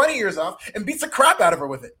pulls those bunny ears off and beats the crap out of her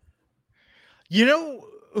with it. You know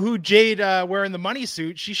who Jade wearing the money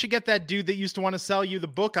suit? She should get that dude that used to want to sell you the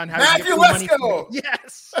book on how Matthew to get Lesko. money.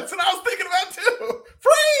 Yes. That's what I was thinking about too.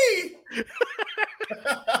 Free.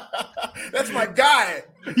 That's my guy.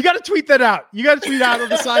 You got to tweet that out. You got to tweet out on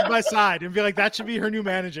the side by side and be like, that should be her new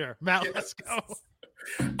manager, Matt Lesko.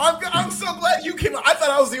 I'm so glad you came. I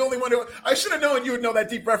thought I was the only one I should have known you would know that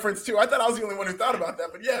deep reference too. I thought I was the only one who thought about that.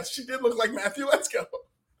 But yes, she did look like Matthew Lesko.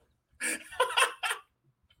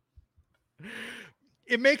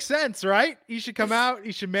 It makes sense, right? You should come out.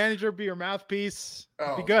 You should manage her, be your mouthpiece.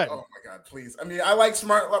 Be good. Oh my God, please. I mean, I like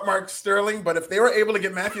smart Mark Sterling, but if they were able to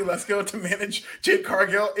get Matthew Lesko to manage Jade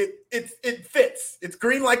Cargill, it fits. It's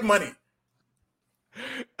green like money.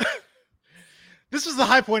 This was the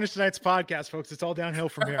high point of tonight's podcast, folks. It's all downhill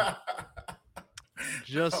from here.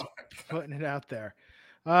 Just putting it out there.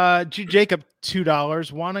 Jacob,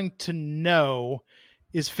 $2, wanting to know,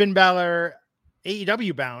 is Finn Balor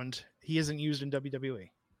AEW bound? He isn't used in WWE.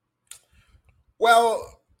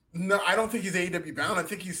 Well, no, I don't think he's AEW bound. I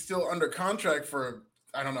think he's still under contract for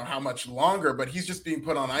I don't know how much longer, but he's just being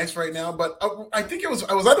put on ice right now. But I think I was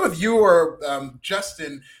either with you or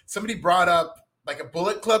Justin. Somebody brought up like a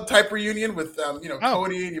Bullet Club type reunion with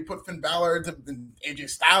Cody, and you put Finn Balor and AJ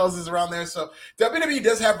Styles is around there. So WWE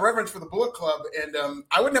does have reverence for the Bullet Club, and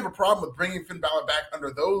I wouldn't have a problem with bringing Finn Balor back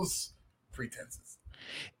under those pretenses.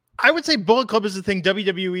 I would say Bullet Club is the thing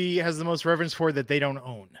WWE has the most reverence for that they don't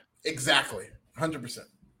own. Exactly. 100%.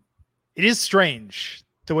 It is strange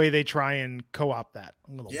the way they try and co-opt that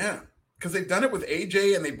a little bit. Because they've done it with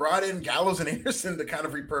AJ and they brought in Gallows and Anderson to kind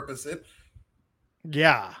of repurpose it.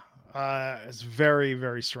 Yeah. It's very,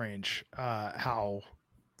 very strange how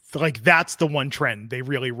that's the one trend they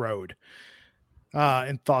really rode.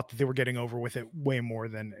 And thought that they were getting over with it way more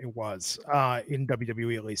than it was in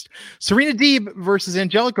WWE, at least. Serena Deeb versus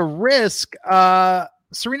Angelica Risk.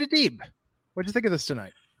 Serena Deeb, what do you think of this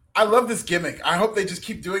tonight? I love this gimmick. I hope they just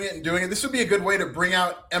keep doing it and doing it. This would be a good way to bring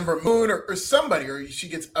out Ember Moon or somebody, or she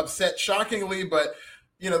gets upset shockingly. But,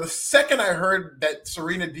 the second I heard that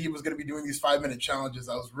Serena Deeb was going to be doing these 5-minute challenges,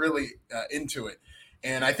 I was really into it.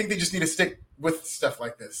 And I think they just need to stick with stuff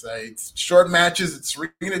like this. It's short matches. It's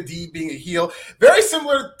Serena Deeb being a heel. Very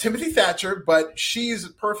similar to Timothy Thatcher, but she's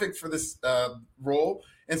perfect for this role.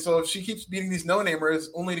 And so if she keeps beating these no-namers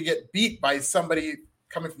only to get beat by somebody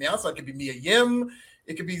coming from the outside, it could be Mia Yim.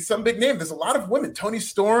 It could be some big name. There's a lot of women. Toni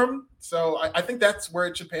Storm. So I think that's where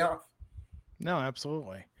it should pay off. No,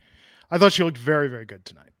 absolutely. I thought she looked very, very good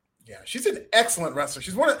tonight. Yeah, she's an excellent wrestler.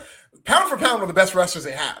 She's pound for pound, one of the best wrestlers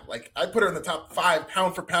they have. Like, I put her in the top 5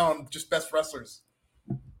 pound for pound, just best wrestlers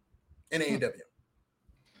in AEW.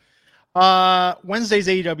 Wednesday's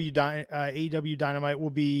AEW Dynamite will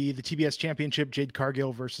be the TBS Championship. Jade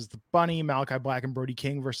Cargill versus the Bunny, Malachi Black and Brody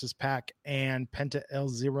King versus Pac and Penta El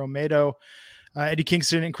Zero Miedo. Eddie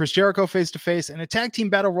Kingston and Chris Jericho face-to-face, and a tag team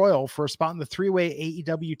battle royal for a spot in the 3-way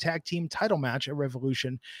AEW tag team title match at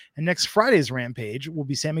Revolution. And next Friday's Rampage will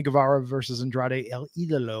be Sammy Guevara versus Andrade El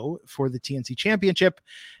Idolo for the TNT Championship.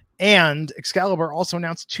 And Excalibur also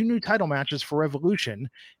announced 2 new title matches for Revolution.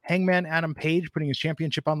 Hangman Adam Page putting his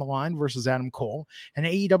championship on the line versus Adam Cole, and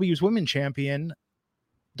AEW's women's champion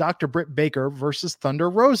Dr. Britt Baker versus Thunder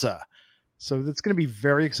Rosa. So that's going to be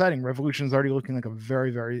very exciting. Revolution is already looking like a very,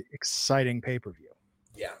 very exciting pay-per-view.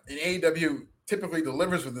 Yeah, and AEW typically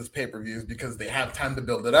delivers with this pay-per-views because they have time to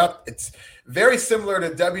build it up. It's very similar to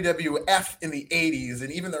WWF in the 80s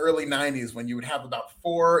and even the early 90s when you would have about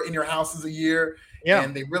 4 in your houses a year. Yeah.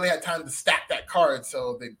 And they really had time to stack that card,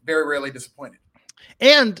 so they very rarely disappointed.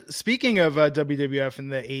 And speaking of WWF in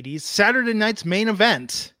the 80s, Saturday night's main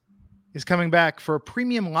event is coming back for a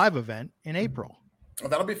premium live event in April. Well,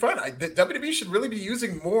 that'll be fun. The WWE should really be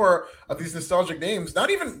using more of these nostalgic names, not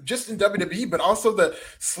even just in WWE, but also the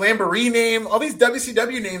Slamboree name. All these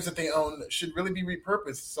WCW names that they own should really be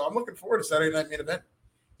repurposed. So I'm looking forward to Saturday Night Main Event.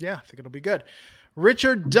 Yeah, I think it'll be good.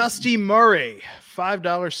 Richard Dusty Murray,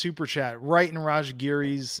 $5 super chat, right in Raj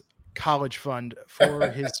Giri's college fund for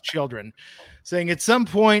his children, saying at some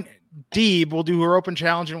point, Deeb will do her open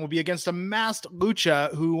challenge and will be against a masked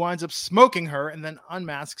Lucha who winds up smoking her and then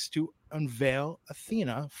unmasks to unveil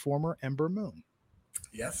Athena, former Ember Moon.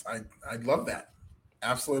 Yes, I'd love that.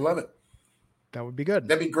 Absolutely love it. That would be good.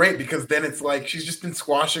 That'd be great because then it's like she's just been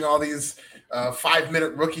squashing all these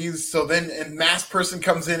 5-minute rookies. So then a masked person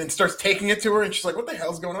comes in and starts taking it to her, and she's like, "What the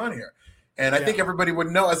hell's going on here?" And I think everybody would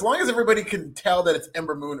know, as long as everybody can tell that it's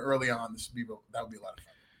Ember Moon early on. That would be a lot of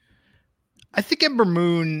fun. I think Ember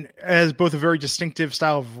Moon has both a very distinctive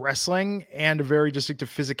style of wrestling and a very distinctive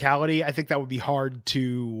physicality. I think that would be hard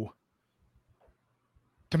to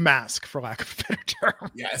mask, for lack of a better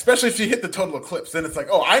term. Yeah, especially if you hit the total eclipse, then it's like,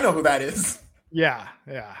 oh, I know who that is. Yeah.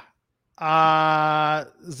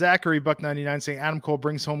 Zachary Buck99 saying Adam Cole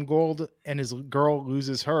brings home gold and his girl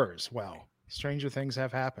loses hers. Well, stranger things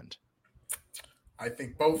have happened. I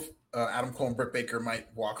think both Adam Cole and Britt Baker might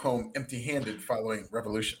walk home empty-handed following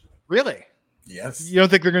Revolution. Really? Yes. You don't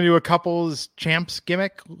think they're going to do a couples champs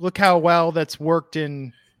gimmick? Look how well that's worked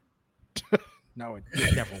in. No,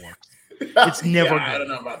 it never works. It's never. I don't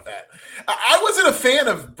know about that. I wasn't a fan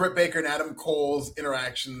of Britt Baker and Adam Cole's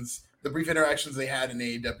interactions, the brief interactions they had in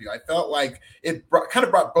AEW. I felt like it kind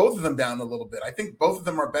of brought both of them down a little bit. I think both of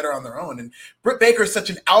them are better on their own. And Britt Baker is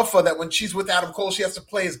such an alpha that when she's with Adam Cole, she has to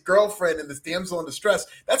play his girlfriend and this damsel in distress.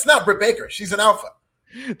 That's not Britt Baker. She's an alpha.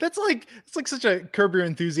 It's like such a Curb Your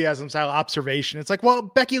Enthusiasm style observation. It's like, well,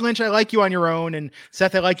 Becky Lynch, I like you on your own, and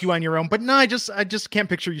Seth, I like you on your own, but no, I just can't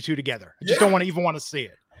picture you two together. I just don't want to see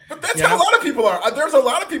it. But that's how a lot of people are. There's a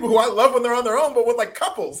lot of people who I love when they're on their own, but with like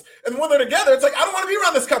couples, and when they're together, it's like, I don't want to be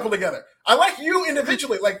around this couple together. I like you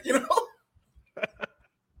individually, like, you know.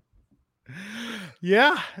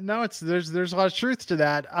 Yeah, no, there's a lot of truth to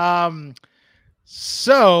that.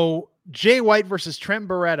 So Jay White versus Trent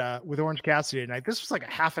Beretta with Orange Cassidy tonight. This was like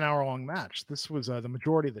a half an hour long match. This was the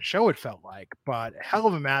majority of the show, it felt like, but hell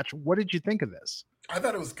of a match. What did you think of this? I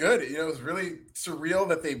thought it was good. You know, it was really surreal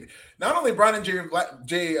that they not only brought in Jay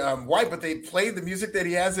White, but they played the music that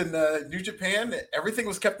he has in New Japan. Everything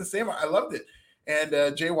was kept the same. I loved it.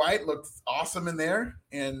 And Jay White looked awesome in there.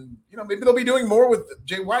 And, you know, maybe they'll be doing more with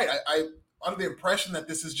Jay White. I under the impression that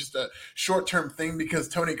this is just a short-term thing because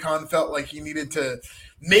Tony Khan felt like he needed to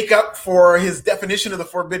make up for his definition of the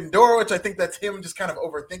Forbidden Door, which I think that's him just kind of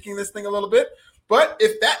overthinking this thing a little bit. But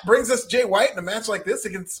if that brings us Jay White in a match like this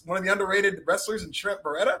against one of the underrated wrestlers in Trent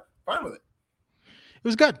Beretta, fine with it. It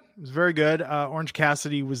was good. It was very good. Orange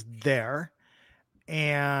Cassidy was there.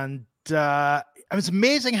 And it was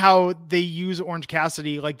amazing how they use Orange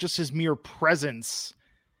Cassidy, like just his mere presence.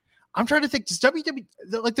 I'm trying to think, does WWE,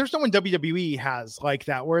 like there's no one WWE has like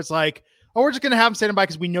that, where it's like, oh, we're just going to have him standing by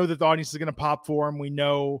because we know that the audience is going to pop for him. We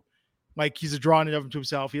know like he's a draw in of to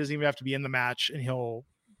himself. He doesn't even have to be in the match and he'll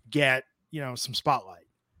get, you know, some spotlight.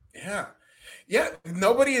 Yeah.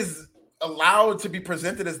 Nobody is allowed to be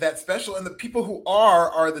presented as that special. And the people who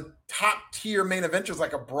are the top tier main eventers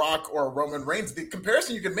like a Brock or a Roman Reigns. The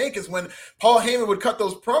comparison you could make is when Paul Heyman would cut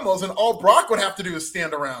those promos and all Brock would have to do is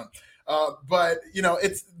stand around. But you know,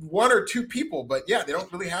 it's one or two people, but yeah, they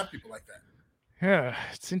don't really have people like that. Yeah.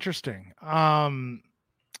 It's interesting.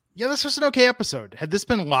 Yeah, this was an okay episode. Had this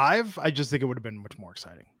been live, I just think it would have been much more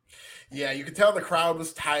exciting. Yeah, you could tell the crowd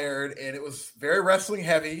was tired, and it was very wrestling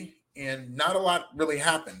heavy, and not a lot really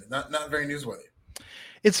happened. Not very newsworthy.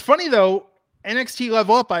 It's funny though, NXT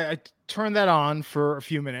Level Up. I turned that on for a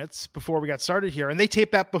few minutes before we got started here, and they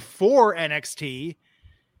taped that before NXT.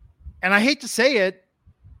 And I hate to say it,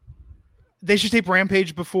 they should tape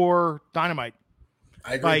Rampage before Dynamite.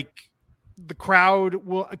 I agree. Like the crowd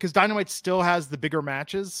will, because Dynamite still has the bigger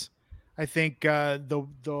matches. I think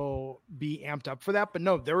they'll be amped up for that. But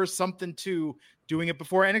no, there was something to doing it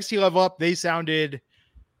before NXT Level Up. They sounded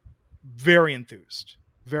very enthused,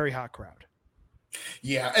 very hot crowd.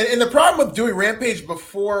 Yeah, and the problem with doing Rampage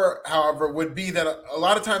before, however, would be that a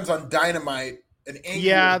lot of times on Dynamite, an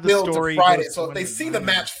angle build to Friday. So if they see the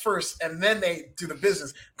match first and then they do the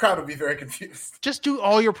business, crowd would be very confused. Just do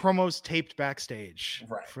all your promos taped backstage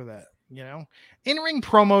for that. You know, in-ring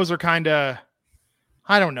promos are kind of,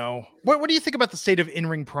 I don't know. What do you think about the state of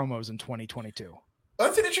in-ring promos in 2022? Well,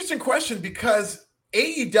 that's an interesting question because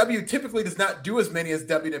AEW typically does not do as many as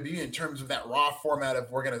WWE in terms of that Raw format of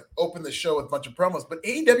we're going to open the show with a bunch of promos, but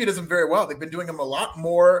AEW does them very well. They've been doing them a lot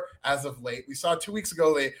more as of late. We saw 2 weeks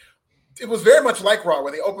ago, it was very much like Raw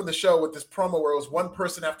where they opened the show with this promo where it was one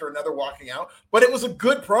person after another walking out, but it was a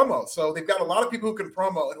good promo. So they've got a lot of people who can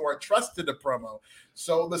promo and who are trusted to promo.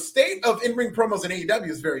 So the state of in-ring promos in AEW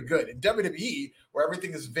is very good. In WWE, where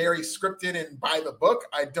everything is very scripted and by the book,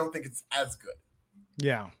 I don't think it's as good.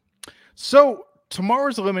 Yeah. So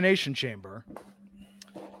tomorrow's Elimination Chamber,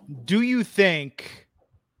 do you think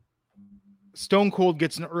Stone Cold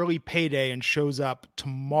gets an early payday and shows up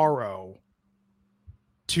tomorrow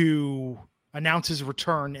to announce his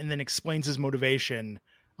return, and then explains his motivation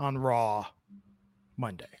on Raw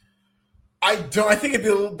Monday? I think it'd be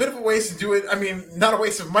a little bit of a waste to do it. I mean, not a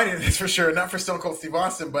waste of money, that's for sure. Not for Stone Cold Steve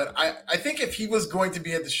Austin, but I think if he was going to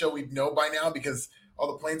be at the show, we'd know by now because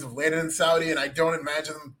all the planes have landed in Saudi, and I don't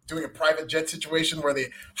imagine them doing a private jet situation where they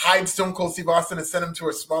hide Stone Cold Steve Austin and send him to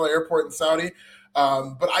a smaller airport in Saudi.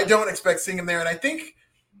 But I don't expect seeing him there, and I think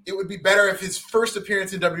it would be better if his first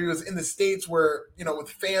appearance in WWE was in the States where, with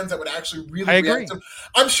fans that would actually really react to him.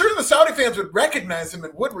 I'm sure the Saudi fans would recognize him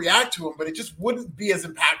and would react to him, but it just wouldn't be as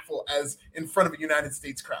impactful as in front of a United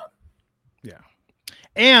States crowd. Yeah.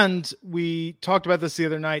 And we talked about this the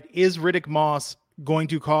other night. Is Riddick Moss going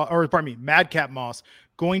to Madcap Moss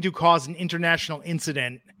going to cause an international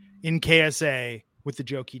incident in KSA with the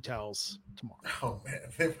joke he tells tomorrow? Oh man,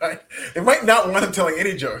 they might not want him telling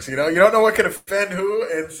any jokes. You don't know what could offend who,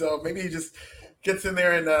 and so maybe he just gets in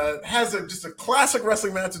there and has just a classic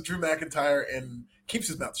wrestling match with Drew McIntyre and keeps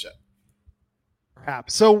his mouth shut.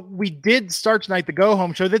 Perhaps. So we did start tonight the Go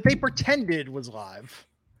Home show that they pretended was live.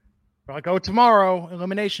 We're like, tomorrow,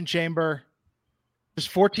 Elimination Chamber, just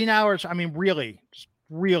 14 hours. I mean, really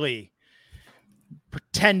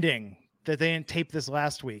pretending that they didn't tape this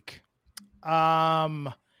last week.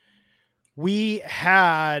 We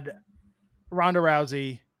had Ronda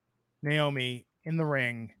Rousey, Naomi in the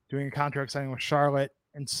ring doing a contract signing with Charlotte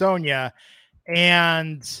and Sonya.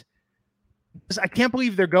 And I can't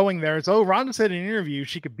believe they're going there. It's, Ronda said in an interview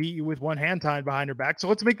she could beat you with one hand tied behind her back. So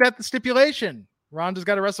let's make that the stipulation. Ronda's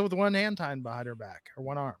got to wrestle with one hand tied behind her back or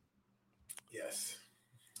one arm. Yes.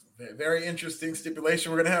 Very interesting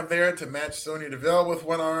stipulation we're going to have there to match Sonya Deville with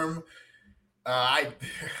one arm.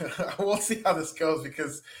 We'll see how this goes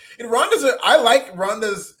because I like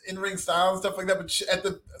Ronda's in-ring style and stuff like that, but at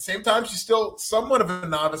the same time, she's still somewhat of a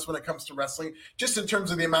novice when it comes to wrestling, just in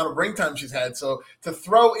terms of the amount of ring time she's had. So to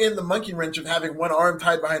throw in the monkey wrench of having one arm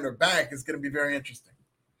tied behind her back is going to be very interesting.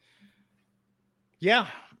 Yeah.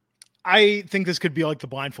 I think this could be like the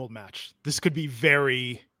blindfold match. This could be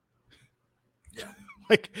very,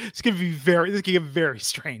 this could get very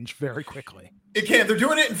strange very quickly. It can. They're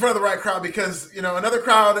doing it in front of the right crowd because, another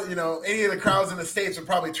crowd, any of the crowds in the States would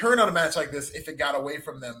probably turn on a match like this if it got away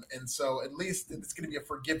from them. And so at least it's going to be a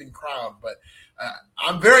forgiving crowd. But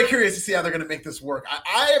I'm very curious to see how they're going to make this work.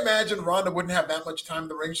 I imagine Ronda wouldn't have that much time in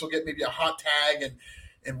the ring. She'll get maybe a hot tag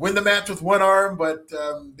and win the match with one arm. But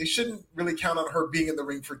they shouldn't really count on her being in the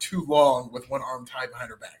ring for too long with one arm tied behind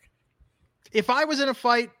her back. If I was in a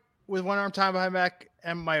fight with one arm tied behind my back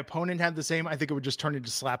and my opponent had the same, I think it would just turn into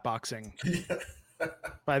slap boxing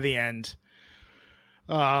by the end.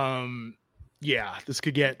 This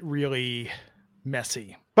could get really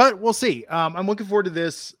messy, but we'll see. I'm looking forward to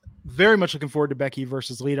this. Very much looking forward to Becky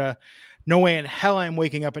versus Lita. No way in hell I'm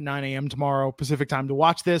waking up at 9 a.m. tomorrow Pacific time to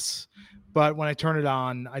watch this. But when I turn it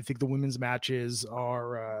on, I think the women's matches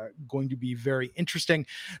are going to be very interesting.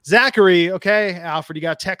 Zachary, okay, Alfred, you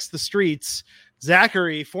got to text the streets.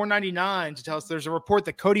 Zachary, $4.99 to tell us there's a report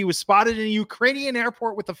that Cody was spotted in a Ukrainian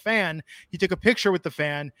airport with a fan. He took a picture with the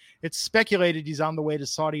fan. It's speculated he's on the way to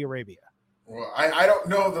Saudi Arabia. Well, I don't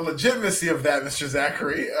know the legitimacy of that, Mr.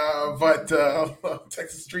 Zachary, but I'll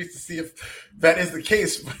text the streets to see if that is the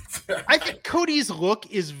case. I think Cody's look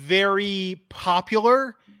is very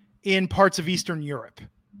popular in parts of Eastern Europe.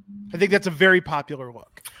 I think that's a very popular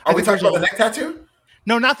look. Are we talking about the neck tattoo?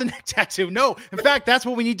 No, not the neck tattoo. No. In fact, that's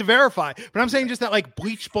what we need to verify. But I'm saying just that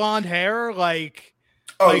bleach blonde hair,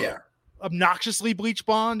 obnoxiously bleach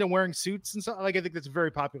blonde and wearing suits and stuff. I think that's a very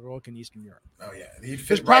popular look in Eastern Europe. Oh yeah.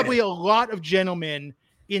 There's probably a lot of gentlemen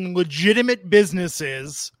in legitimate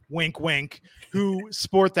businesses, wink, wink, who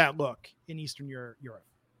sport that look in Eastern Europe.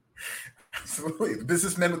 Absolutely. The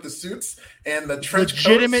businessmen with the suits and the trench coats.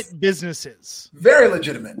 Legitimate businesses. Very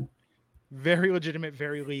legitimate. Very legitimate,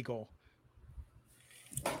 very legal.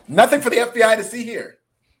 Nothing for the FBI to see here.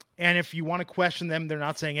 And if you want to question them, they're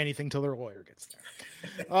not saying anything till their lawyer gets there.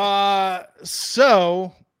 The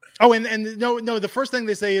first thing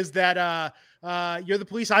they say is that you're the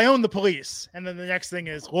police, I own the police. And then the next thing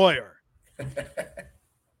is lawyer.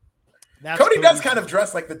 Cody does kind of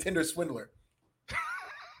dress like the Tinder swindler.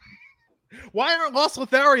 Why aren't Los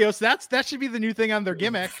Lotharios? That should be the new thing on their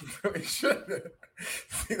gimmick. We should.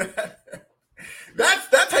 See that?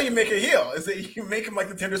 That's how you make a heel, is that you make him like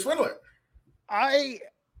the Tinder swindler. I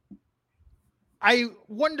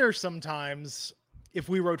wonder sometimes if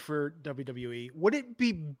we wrote for WWE, would it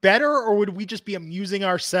be better or would we just be amusing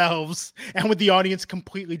ourselves and would the audience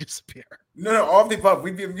completely disappear? No, all of the above.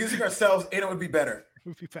 We'd be amusing ourselves and it would be better. It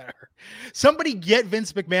would be better. Somebody get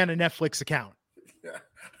Vince McMahon a Netflix account. Yeah.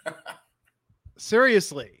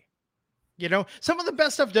 Seriously. You know, some of the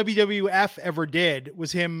best stuff WWF ever did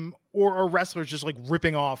was him or wrestlers just like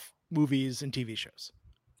ripping off movies and TV shows.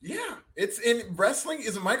 Yeah, it's in wrestling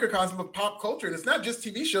is a microcosm of pop culture. And it's not just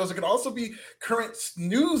TV shows. It could also be current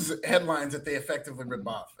news headlines that they effectively rip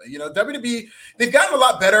off. You know, WWE, they've gotten a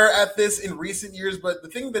lot better at this in recent years. But the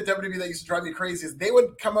thing that WWE that used to drive me crazy is they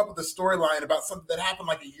would come up with a storyline about something that happened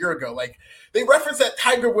like a year ago. Like they referenced that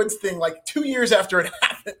Tiger Woods thing like 2 years after it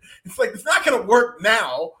happened. It's like, it's not going to work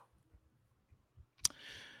now.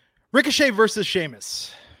 Ricochet versus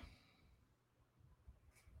Sheamus.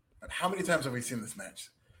 How many times have we seen this match?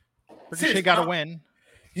 Ricochet got a win.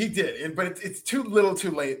 He did, but it's too little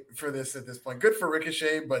too late for this at this point. Good for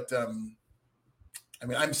Ricochet, but I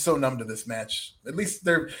mean, I'm so numb to this match. At least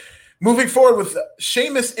they're moving forward with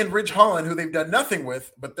Sheamus and Ridge Holland, who they've done nothing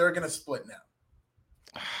with, but they're going to split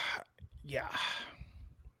now.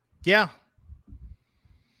 Yeah.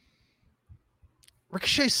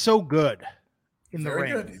 Ricochet's so good in the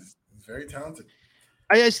ring. Very good. He's very talented.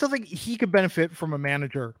 I still think he could benefit from a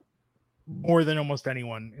manager more than almost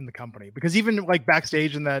anyone in the company, because even like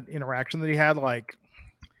backstage in that interaction that he had, like,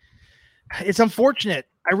 it's unfortunate.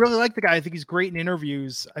 I really like the guy. I think he's great in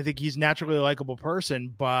interviews. I think he's naturally a likable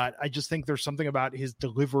person, but I just think there's something about his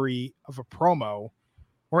delivery of a promo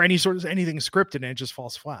or any sort of anything scripted and it just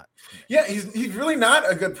falls flat. Yeah, he's really not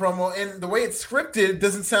a good promo, and the way it's scripted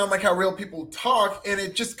doesn't sound like how real people talk, and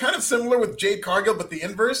it just kind of similar with Jade Cargill, but the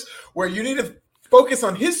inverse, where you need to focus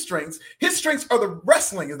on his strengths. His strengths are the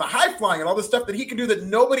wrestling and the high flying and all the stuff that he can do that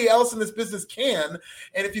nobody else in this business can.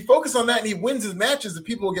 And if you focus on that and he wins his matches, the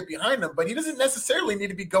people will get behind him. But he doesn't necessarily need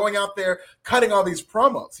to be going out there cutting all these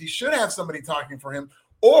promos. He should have somebody talking for him,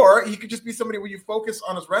 or he could just be somebody where you focus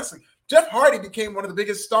on his wrestling. Jeff Hardy became one of the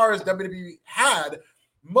biggest stars WWE had,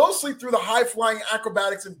 mostly through the high flying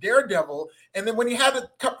acrobatics and Daredevil. And then when he had to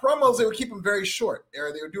cut promos, they would keep him very short,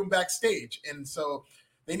 or they would do him backstage. And so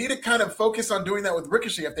they need to kind of focus on doing that with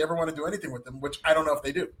Ricochet if they ever want to do anything with them, which I don't know if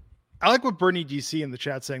they do. I like what Bernie DC in the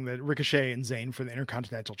chat saying that Ricochet and Zayn for the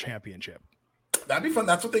Intercontinental Championship. That'd be fun.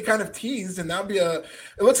 That's what they kind of teased, and that'd be it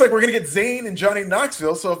looks like we're going to get Zayn and Johnny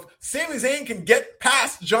Knoxville. So if Sami Zayn can get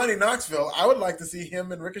past Johnny Knoxville, I would like to see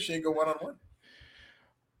him and Ricochet go one-on-one.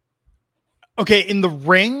 Okay, in the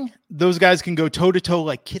ring, those guys can go toe-to-toe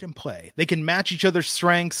like kid and play. They can match each other's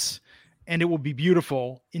strengths, and it will be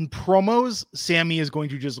beautiful. In promos, Sammy is going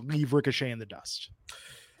to just leave Ricochet in the dust.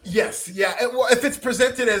 Yes, yeah. Well, if it's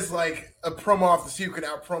presented as like a promo off the see who can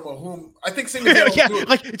out promo whom, I think Sami Zayn will do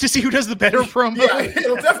like to see who does the better promo. Yeah,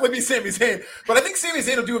 it'll definitely be Sami Zayn. But I think Sami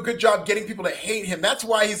Zayn will do a good job getting people to hate him. That's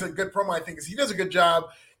why he's a good promo, I think, is he does a good job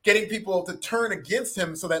getting people to turn against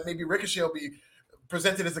him so that maybe Ricochet will be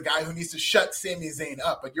presented as a guy who needs to shut Sami Zayn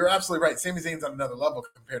up. But you're absolutely right. Sami Zayn's on another level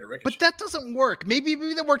compared to Ricochet. But that doesn't work. Maybe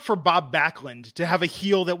that worked for Bob Backlund to have a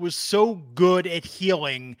heel that was so good at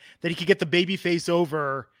healing that he could get the babyface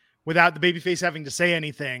over without the babyface having to say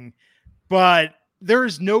anything. But there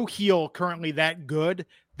is no heel currently that good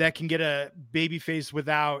that can get a babyface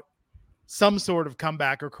without some sort of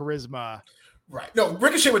comeback or charisma. Right. No,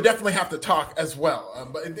 Ricochet would definitely have to talk as well.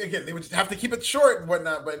 But again, they would have to keep it short and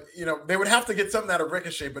whatnot. But, you know, they would have to get something out of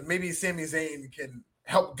Ricochet. But maybe Sami Zayn can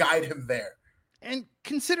help guide him there. And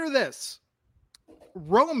consider this.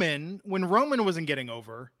 Roman, when Roman wasn't getting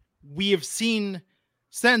over, we have seen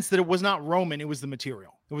since that it was not Roman, it was the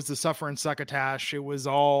material. It was the suffer and succotash. It was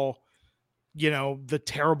all, you know, the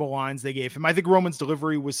terrible lines they gave him. I think Roman's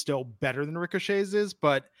delivery was still better than Ricochet's is,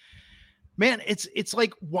 but man, it's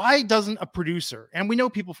like, why doesn't a producer, and we know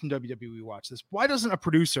people from WWE watch this, why doesn't a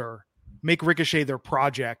producer make Ricochet their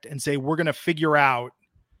project and say, we're going to figure out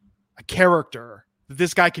a character that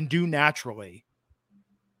this guy can do naturally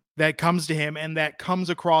that comes to him and that comes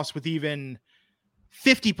across with even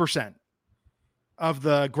 50% of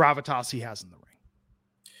the gravitas he has in the ring.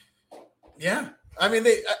 Yeah. I mean,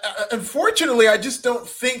 unfortunately, I just don't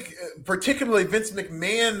think, particularly Vince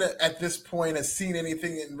McMahon at this point has seen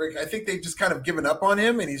anything in Rick. I think they've just kind of given up on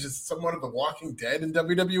him, and he's just somewhat of the Walking Dead in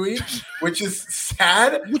WWE, which is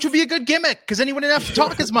sad. Which would be a good gimmick because then he wouldn't have to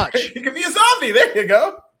talk as much. He could be a zombie. There you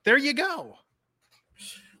go. There you go.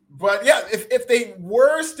 But yeah, if they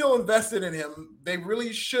were still invested in him, they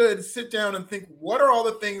really should sit down and think, what are all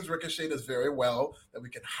the things Ricochet does very well that we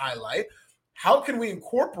can highlight? How can we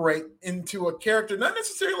incorporate into a character, not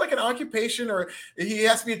necessarily like an occupation or he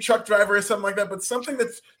has to be a truck driver or something like that, but something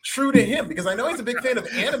that's true to him? Because I know he's a big fan of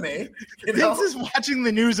anime. You know? Vince is watching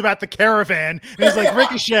the news about the caravan, and he's like,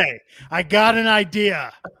 Ricochet, I got an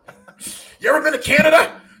idea. You ever been to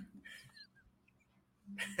Canada?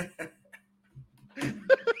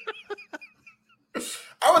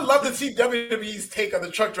 I would love to see WWE's take on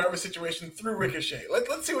the truck driver situation through Ricochet.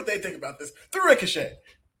 Let's see what they think about this through Ricochet.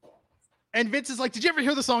 And Vince is like, "Did you ever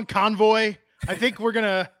hear the song Convoy? I think we're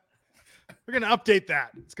gonna update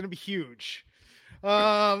that. It's gonna be huge."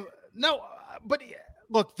 No, but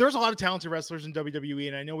look, there's a lot of talented wrestlers in WWE,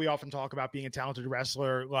 and I know we often talk about being a talented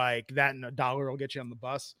wrestler like that, and $1 will get you on the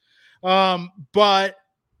bus. But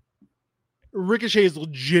Ricochet is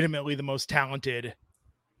legitimately the most talented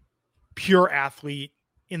pure athlete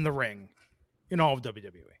in the ring in all of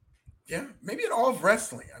WWE. Yeah, maybe in all of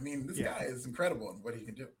wrestling. I mean, this guy is incredible in what he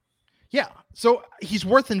can do. Yeah, so he's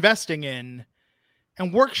worth investing in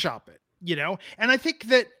and workshop it, you know? And I think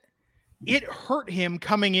that it hurt him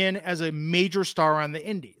coming in as a major star on the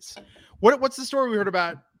indies. What's the story we heard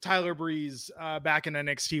about Tyler Breeze back in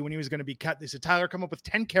NXT when he was going to be cut? They said, Tyler, come up with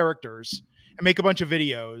 10 characters and make a bunch of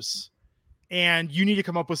videos, and you need to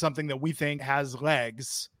come up with something that we think has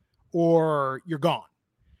legs or you're gone.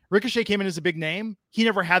 Ricochet came in as a big name. He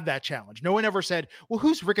never had that challenge. No one ever said, well,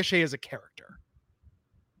 who's Ricochet as a character?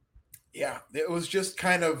 Yeah, it was just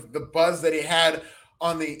kind of the buzz that he had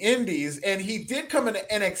on the indies, and he did come into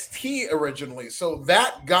NXT originally, so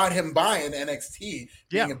that got him by in NXT,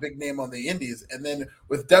 being a big name on the indies. And then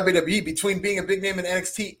with WWE, between being a big name in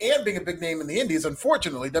NXT and being a big name in the indies,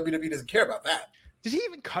 unfortunately, WWE doesn't care about that. Did he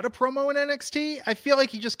even cut a promo in NXT? I feel like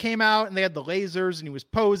he just came out and they had the lasers and he was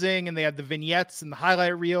posing and they had the vignettes and the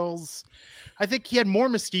highlight reels. I think he had more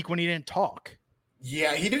mystique when he didn't talk.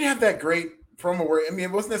 Yeah, he didn't have that great promo where, I mean,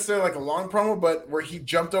 it wasn't necessarily like a long promo, but where he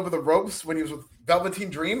jumped over the ropes when he was with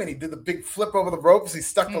Velveteen Dream and he did the big flip over the ropes. He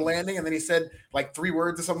stuck the landing and then he said like 3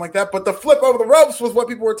 words or something like that. But the flip over the ropes was what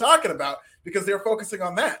people were talking about because they were focusing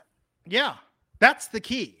on that. Yeah, that's the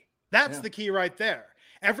key. That's the key right there.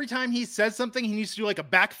 Every time he says something, he needs to do like a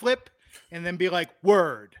backflip and then be like,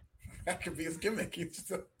 word. That could be his gimmick.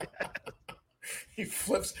 He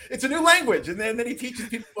flips. It's a new language. And then he teaches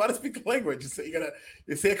people how to speak the language. So you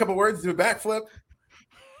say a couple words, do a backflip.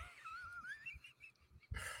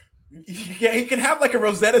 Yeah, he can have like a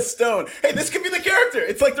Rosetta Stone. Hey, this could be the character.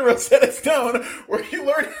 It's like the Rosetta Stone where he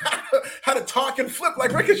learned how to talk and flip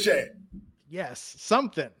like Ricochet. Yes,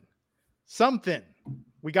 something.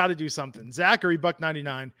 We got to do something. Zachary,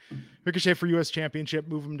 Buck99, Ricochet for U.S. Championship,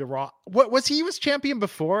 move him to Raw. What was he U.S. champion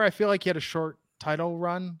before? I feel like he had a short title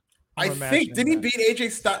run. I think, did he beat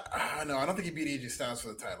AJ Styles? No, I don't think he beat AJ Styles for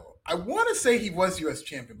the title. I want to say he was U.S.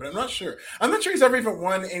 champion, but I'm not sure. I'm not sure he's ever even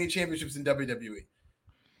won any championships in WWE.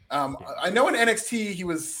 I know in NXT,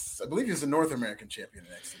 I believe he was a North American champion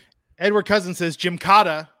in NXT. Edward Cousin says, Jim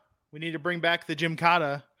Cotta. We need to bring back the Jim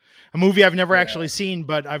Cotta, a movie I've never actually seen,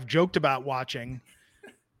 but I've joked about watching.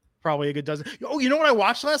 Probably a good dozen. Oh, you know what I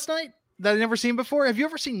watched last night that I've never seen before? Have you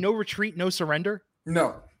ever seen No Retreat, No Surrender?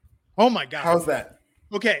 No. Oh my God. How's that?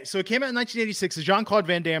 Okay, so it came out in 1986. It's Jean-Claude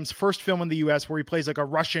Van Damme's first film in the U.S. where he plays like a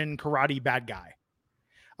Russian karate bad guy.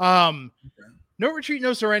 No Retreat,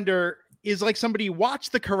 No Surrender is like somebody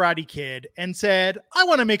watched The Karate Kid and said, I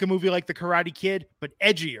want to make a movie like The Karate Kid, but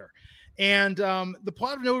edgier. And the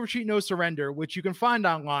plot of No Retreat, No Surrender, which you can find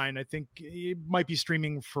online, I think it might be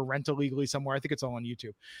streaming for rental legally somewhere. I think it's all on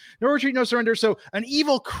YouTube. No Retreat, No Surrender. So an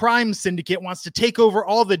evil crime syndicate wants to take over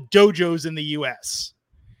all the dojos in the U.S.,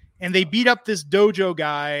 and they beat up this dojo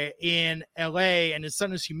guy in LA, and his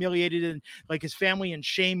son is humiliated, and like his family in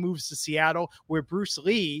shame moves to Seattle, where Bruce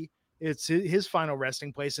Lee, it's his final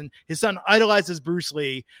resting place, and his son idolizes Bruce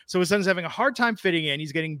Lee. So his son's having a hard time fitting in.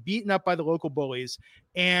 He's getting beaten up by the local bullies,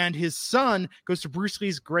 and his son goes to Bruce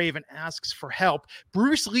Lee's grave and asks for help.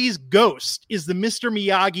 Bruce Lee's ghost is the Mr.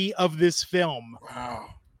 Miyagi of this film. Wow.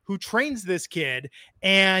 Who trains this kid,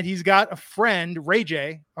 and he's got a friend,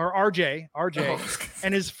 RJ,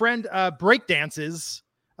 and his friend breakdances,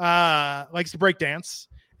 likes to breakdance,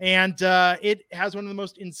 and it has one of the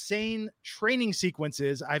most insane training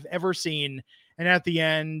sequences I've ever seen. And at the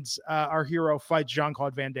end, our hero fights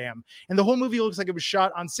Jean-Claude Van Damme, and the whole movie looks like it was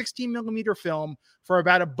shot on 16 millimeter film for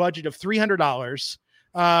about a budget of $300.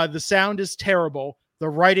 The sound is terrible. The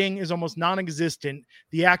writing is almost non-existent.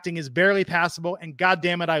 The acting is barely passable. And God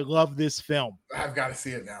damn it, I love this film. I've got to see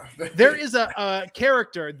it now. There is a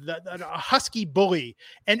character, a husky bully.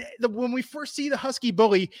 And when we first see the husky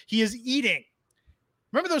bully, he is eating.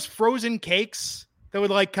 Remember those frozen cakes that would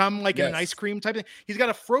like come like in an ice cream type thing? He's got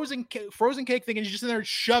a frozen cake thing, and he's just in there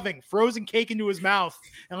shoving frozen cake into his mouth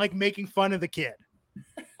and like making fun of the kid.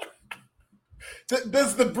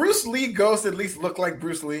 Does the Bruce Lee ghost at least look like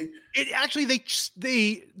Bruce Lee? It actually,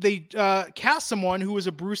 they cast someone who was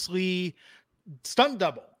a Bruce Lee stunt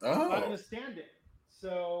double. Oh. I understand it.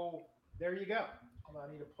 So there you go.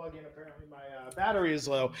 I need to plug in. Apparently, my battery is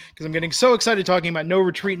low because I'm getting so excited talking about No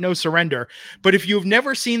Retreat, No Surrender. But if you've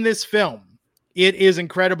never seen this film, it is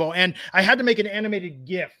incredible. And I had to make an animated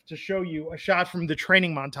GIF to show you a shot from the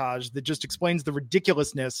training montage that just explains the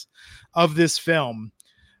ridiculousness of this film.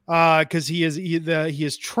 Because he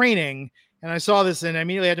is training, and I saw this and I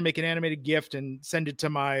immediately had to make an animated GIF and send it to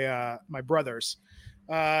my my brothers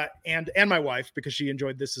and my wife because she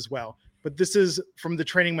enjoyed this as well. But this is from the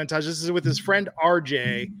training montage. This is with his friend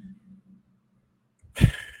RJ.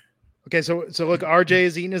 Okay, so look, RJ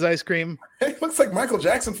is eating his ice cream. It looks like Michael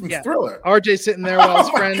Jackson from Thriller. RJ sitting there while his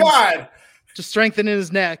friends God. just strengthening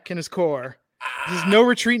his neck and his core. This is No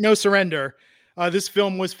Retreat, No Surrender. This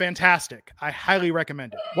film was fantastic. I highly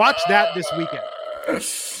recommend it. Watch that this weekend.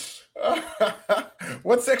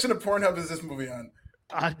 What section of Pornhub is this movie on?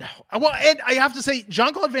 Well, and I have to say,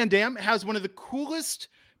 Jean-Claude Van Damme has one of the coolest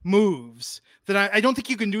moves that I don't think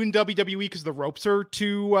you can do in WWE because the ropes are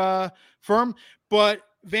too firm. But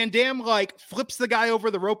Van Damme like flips the guy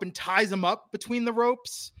over the rope and ties him up between the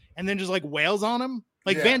ropes and then just like wails on him.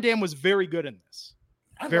 Like Van Damme was very good in this.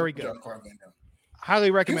 Very good. Jean-Claude Van Damme.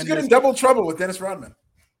 Highly recommend. He was good in Double Trouble with Dennis Rodman.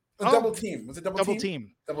 Double Team. Was it Double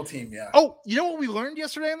Team? Double Team, yeah. Oh, you know what we learned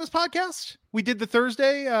yesterday on this podcast? We did the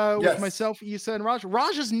Thursday with myself, Issa, and Raj.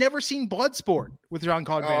 Raj has never seen Bloodsport with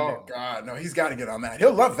Jean-Claude Van Damme. Oh, God. No, he's got to get on that.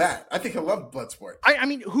 He'll love that. I think he'll love Bloodsport. I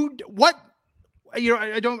mean, what, you know,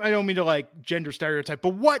 I don't mean to like gender stereotype,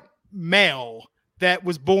 but what male that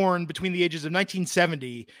was born between the ages of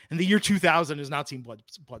 1970 and the year 2000 has not seen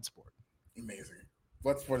Bloodsport? Amazing.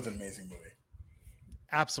 Bloodsport is an amazing movie.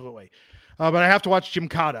 Absolutely. But I have to watch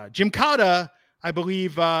Gymkata. Gymkata, I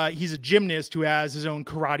believe he's a gymnast who has his own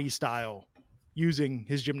karate style using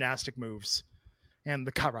his gymnastic moves and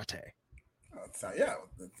the karate.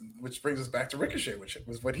 Which brings us back to Ricochet, which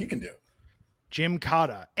was what he can do.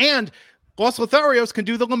 Gymkata. And Los Lotharios can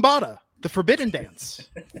do the lambada, the forbidden dance.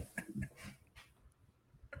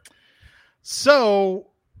 So,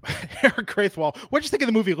 Eric Graithwall, what did you think of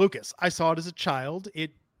the movie Lucas? I saw it as a child.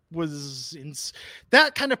 It was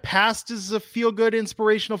that kind of passed as a feel-good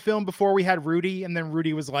inspirational film before we had Rudy, and then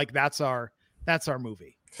Rudy was like, that's our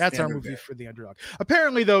movie. That's our movie for the underdog.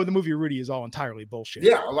 Apparently, though, the movie Rudy is all entirely bullshit.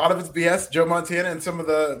 Yeah, a lot of it's BS. Joe Montana and some of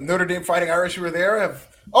the Notre Dame Fighting Irish who were there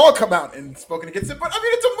have all come out and spoken against it. But, I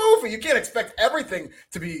mean, it's a movie. You can't expect everything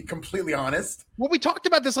to be completely honest. Well, we talked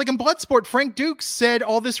about this, like in Bloodsport. Frank Dukes said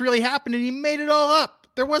all this really happened, and he made it all up.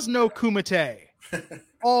 There was no Kumite.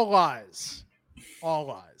 All lies. All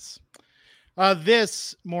lies.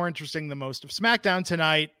 This more interesting than most of SmackDown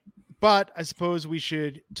tonight, but I suppose we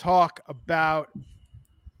should talk about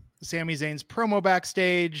Sami Zayn's promo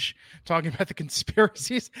backstage, talking about the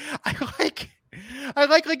conspiracies. I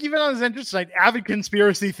like even on his entrance tonight, avid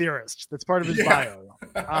conspiracy theorist. That's part of his bio.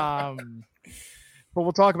 But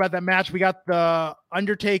we'll talk about that match. We got the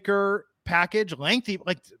Undertaker package, lengthy,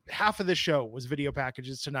 like half of the show was video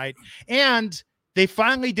packages tonight, and they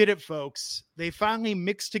finally did it, folks. They finally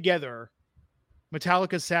mixed together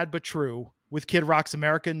Metallica's Sad But True with Kid Rock's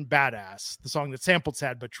American Badass, the song that sampled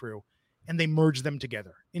Sad But True, and they merged them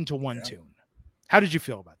together into one tune. How did you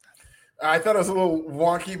feel about that? I thought it was a little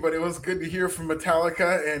wonky, but it was good to hear from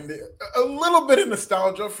Metallica and a little bit of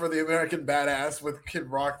nostalgia for the American Badass with Kid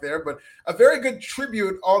Rock there, but a very good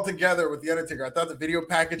tribute altogether with The Undertaker. I thought the video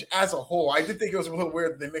package as a whole, I did think it was a little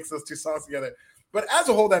weird that they mixed those two songs together. But as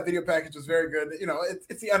a whole, that video package was very good. You know,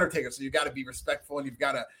 it's The Undertaker, so you got to be respectful and you've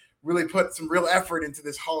got to really put some real effort into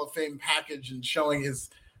this Hall of Fame package and showing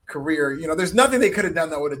his career. You know, there's nothing they could have done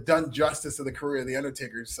that would have done justice to the career of The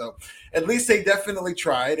Undertaker. So at least they definitely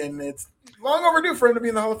tried, and it's long overdue for him to be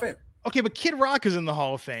in the Hall of Fame. Okay, but Kid Rock is in the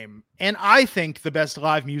Hall of Fame, and I think the best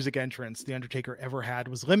live music entrance The Undertaker ever had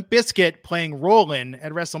was Limp Bizkit playing Rollin'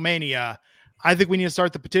 at WrestleMania. I think we need to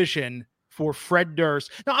start the petition for Fred Durst.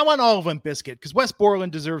 Now, I want all of Limp Bizkit because Wes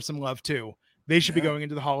Borland deserves some love too. They should be going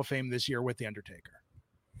into the Hall of Fame this year with The Undertaker.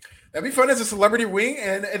 That'd be fun as a celebrity wing,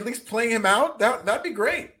 and at least playing him out, that'd be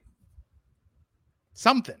great.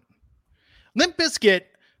 Something. Limp Bizkit,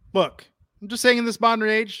 look, I'm just saying in this modern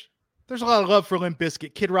age, there's a lot of love for Limp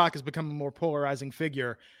Bizkit. Kid Rock has become a more polarizing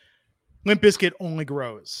figure. Limp Bizkit only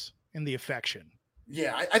grows in the affection.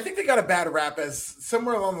 Yeah, I think they got a bad rap as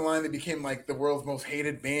somewhere along the line they became like the world's most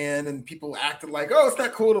hated band, and people acted like, oh, it's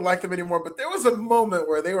not cool to like them anymore. But there was a moment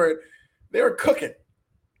where they were cooking.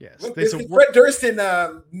 Yes. Fred Durst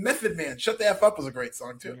and Method Man, Shut the F Up was a great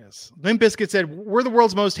song too. Yes. Limp Bizkit said, we're the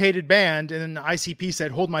world's most hated band. And then ICP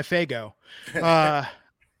said, hold my Fago. You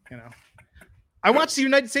know, I watched The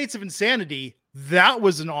United States of Insanity. That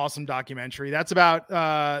was an awesome documentary. That's about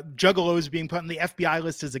juggalos being put on the FBI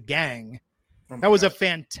list as a gang. That was a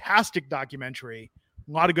fantastic documentary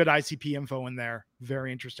A lot of good ICP info in there.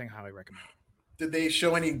 Very interesting. Highly recommend. Did they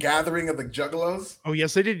show any gathering of the Juggalos? Oh,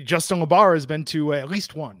 yes, they did. Justin LaBar has been to at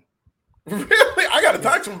least one. Really? I got to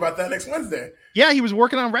talk to him about that next Wednesday. Yeah, he was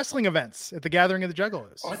working on wrestling events at the Gathering of the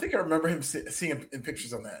Juggalos. Oh, I think I remember him seeing him in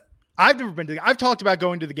pictures on that. I've never been to. I've talked about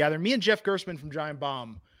going to the Gathering. Me and Jeff Gersman from Giant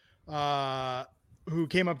Bomb, who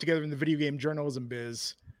came up together in the video game journalism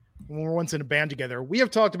biz when we were once in a band together. We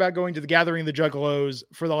have talked about going to the Gathering of the Juggalos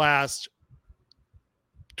for the last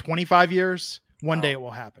 25 years. One day it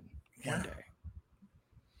will happen. Yeah. One day.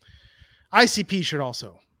 ICP should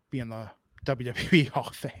also be in the WWE Hall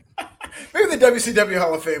of Fame. Maybe the WCW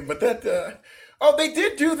Hall of Fame, but that. They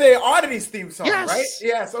did do the Oddities theme song, yes. right?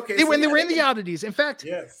 Yes. Okay. They were in the Oddities. In fact,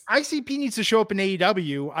 yes. ICP needs to show up in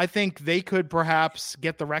AEW. I think they could perhaps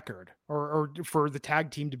get the record, or for the tag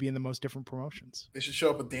team to be in the most different promotions. They should show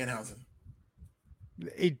up with Danhausen.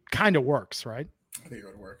 It kind of works, right? I think it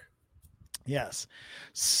would work. Yes.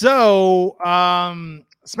 So,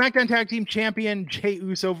 SmackDown Tag Team Champion Jey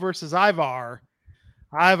Uso versus Ivar.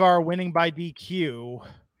 Ivar winning by DQ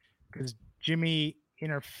because Jimmy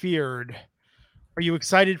interfered. Are you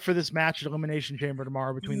excited for this match at Elimination Chamber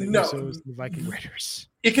tomorrow between the Usos and the Viking Raiders?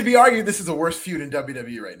 It could be argued this is the worst feud in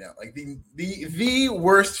WWE right now. Like the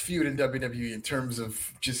worst feud in WWE in terms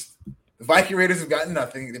of just the Viking Raiders have gotten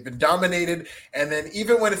nothing. They've been dominated. And then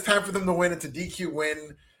even when it's time for them to win, it's a DQ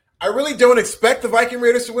win. I really don't expect the Viking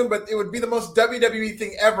Raiders to win, but it would be the most WWE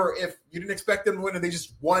thing ever if you didn't expect them to win and they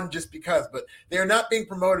just won just because. But they are not being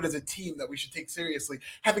promoted as a team that we should take seriously.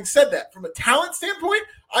 Having said that, from a talent standpoint,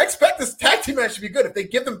 I expect this tag team match to be good. If they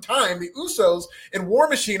give them time, the Usos and War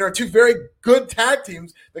Machine are two very good tag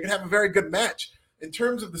teams that can have a very good match. In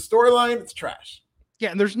terms of the storyline, it's trash.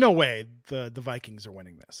 Yeah, and there's no way the Vikings are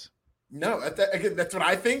winning this. No, again, that's what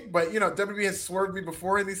I think. But, WWE has swerved me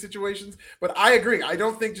before in these situations. But I agree. I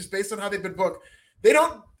don't think just based on how they've been booked, they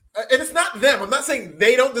don't – and it's not them. I'm not saying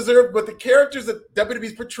they don't deserve, but the characters that WWE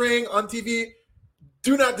is portraying on TV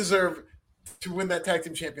do not deserve to win that tag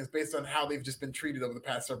team champions based on how they've just been treated over the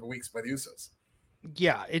past several weeks by the Usos.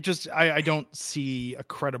 Yeah, it just I don't see a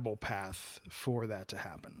credible path for that to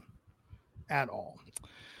happen at all.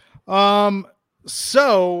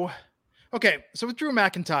 So with Drew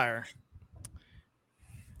McIntyre –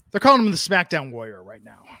 they're calling him the SmackDown Warrior right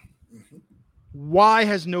now. Mm-hmm. Why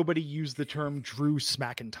has nobody used the term Drew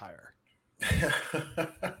SmackIntyre?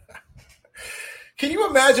 Can you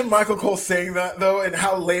imagine Michael Cole saying that, though, and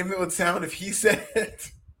how lame it would sound if he said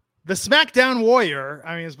it? The SmackDown Warrior,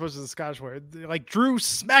 as opposed to the Scottish Warrior, like Drew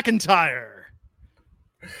SmackIntyre.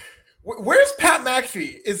 Where's Pat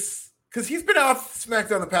McAfee? Because he's been off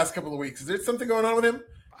SmackDown the past couple of weeks. Is there something going on with him?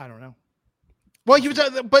 I don't know. Well, he was,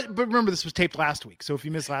 but remember this was taped last week, so if you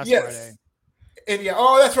missed last Friday, and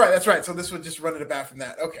that's right. So this would just run it back from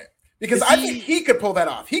that, okay? Because I think he could pull that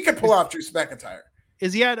off. He could pull off Drew McIntyre.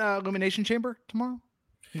 Is he at Elimination Chamber tomorrow?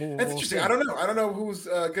 That's interesting. I don't know. I don't know who's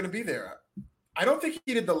going to be there. I don't think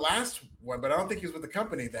he did the last one, but I don't think he was with the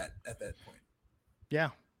company at that point. Yeah,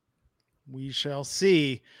 we shall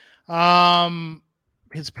see.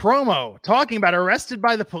 His promo talking about arrested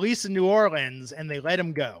by the police in New Orleans and they let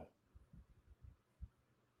him go.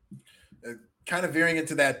 Kind of veering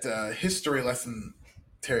into that history lesson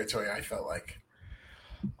territory, I felt like.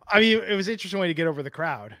 It was an interesting way to get over the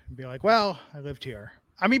crowd and be like, well, I lived here.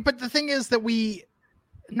 But the thing is that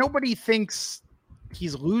nobody thinks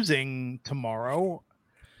he's losing tomorrow.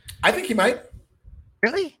 I think he might.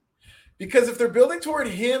 Really? Because if they're building toward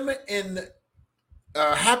him and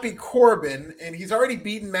Happy Corbin, and he's already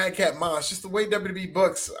beaten Madcap Moss, just the way WWE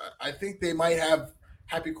books, I think they might have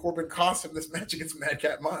Happy Corbin cost him this match against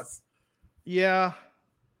Madcap Moss. Yeah.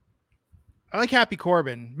 I like Happy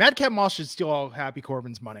Corbin. Madcap Moss should steal all Happy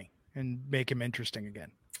Corbin's money and make him interesting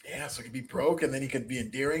again. Yeah, so he could be broke and then he could be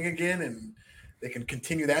endearing again and they can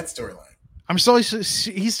continue that storyline.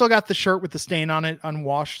 He's still got the shirt with the stain on it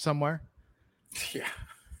unwashed somewhere. Yeah.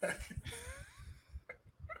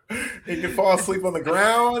 He can fall asleep on the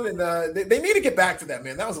ground and they need to get back to that,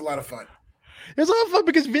 man. That was a lot of fun. It was a lot of fun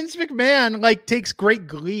because Vince McMahon takes great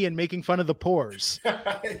glee in making fun of the pores.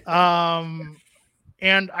 And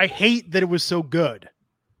I hate that it was so good.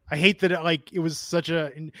 I hate that it was such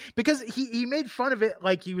because he made fun of it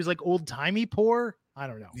like he was old timey poor. I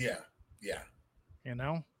don't know. Yeah. I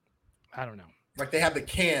don't know. Like they had the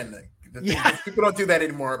can. People don't do that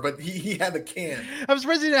anymore, but he had the can. I was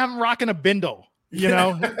surprised he didn't have him rocking a bindle.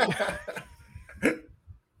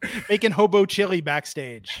 Making hobo chili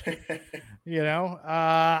backstage.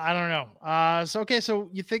 I don't know. So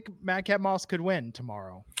you think Madcap Moss could win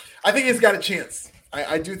tomorrow? I think he's got a chance.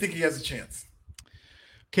 I do think he has a chance.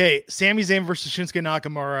 Okay, Sami Zayn versus Shinsuke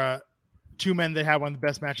Nakamura. two men that had one of the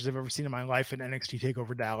best matches I've ever seen in my life in NXT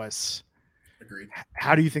TakeOver Dallas. Agreed.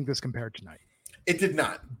 How do you think this compared tonight? It did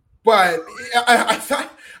not. But I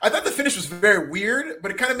thought the finish was very weird,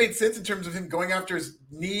 but it kind of made sense in terms of him going after his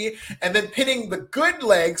knee and then pinning the good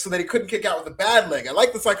leg so that he couldn't kick out with the bad leg. I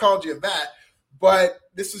like the psychology of that, but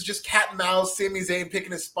this was just cat and mouse, Sami Zayn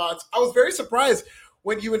picking his spots. I was very surprised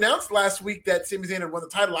when you announced last week that Sami Zayn had won the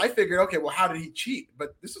title. I figured, okay, well, how did he cheat?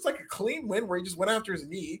 But this was like a clean win where he just went after his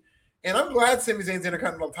knee. And I'm glad Sami Zayn's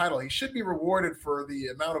Intercontinental title. He should be rewarded for the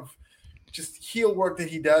amount of just heel work that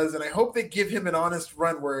he does, and I hope they give him an honest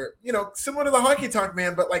run where, similar to the Honky Tonk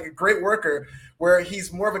Man, but like a great worker, where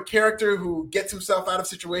he's more of a character who gets himself out of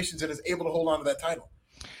situations and is able to hold on to that title.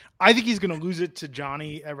 I think he's going to lose it to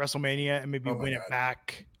Johnny at WrestleMania and maybe win it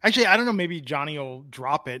back. Actually, I don't know. Maybe Johnny will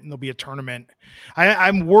drop it and there'll be a tournament.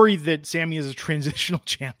 I'm worried that Sammy is a transitional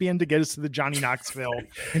champion to get us to the Johnny Knoxville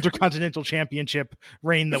Intercontinental Championship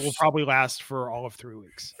reign that will probably last for all of 3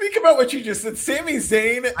 weeks. Think about what you just said. Sami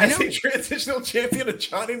Zayn as a transitional champion of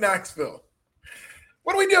Johnny Knoxville.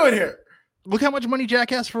 What are we doing here? Look how much money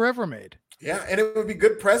Jackass Forever made. Yeah, and it would be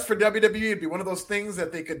good press for WWE. It'd be one of those things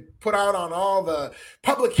that they could put out on all the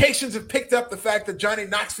publications have picked up the fact that Johnny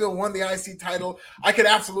Knoxville won the IC title. I could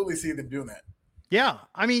absolutely see them doing that. Yeah,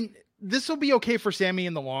 I mean, this will be okay for Sammy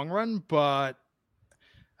in the long run, but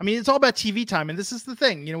I mean, it's all about TV time. And this is the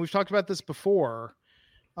thing, we've talked about this before,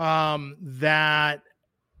 that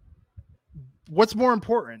what's more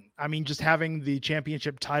important? I mean, just having the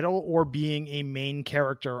championship title or being a main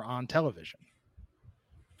character on television?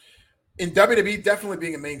 In WWE, definitely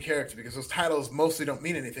being a main character, because those titles mostly don't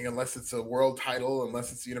mean anything unless it's a world title,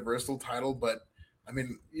 unless it's a universal title. But I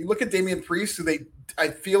mean, you look at Damian Priest, who I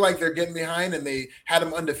feel like they're getting behind, and they had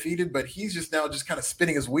him undefeated, but he's just now kind of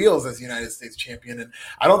spinning his wheels as United States champion. And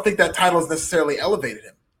I don't think that title has necessarily elevated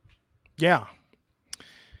him. Yeah.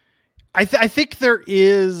 I think there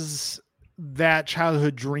is that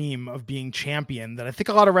childhood dream of being champion that I think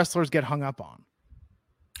a lot of wrestlers get hung up on.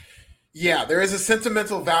 Yeah, there is a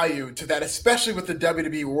sentimental value to that, especially with the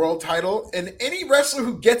WWE World title. And any wrestler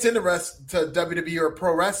who gets into to WWE or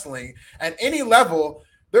pro wrestling at any level,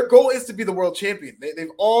 their goal is to be the world champion. They've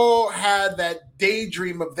all had that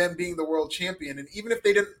daydream of them being the world champion. And even if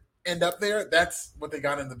they didn't end up there, that's what they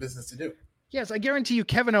got in the business to do. Yes, I guarantee you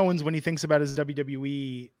Kevin Owens, when he thinks about his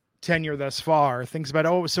WWE tenure thus far, thinks about, it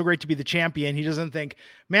was so great to be the champion. He doesn't think,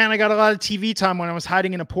 man, I got a lot of TV time when I was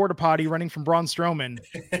hiding in a porta potty running from Braun Strowman.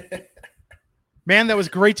 Man, that was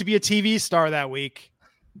great to be a TV star that week.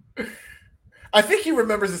 I think he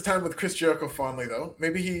remembers his time with Chris Jericho fondly, though.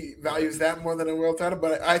 Maybe he values that more than a world title,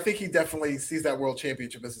 but I think he definitely sees that world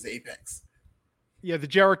championship as his apex. Yeah, the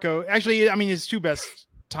Jericho. Actually, I mean, his two best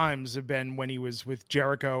times have been when he was with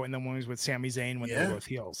Jericho and then when he was with Sami Zayn when they were both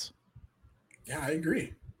heels. Yeah, I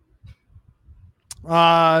agree.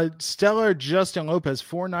 Stellar Justin Lopez,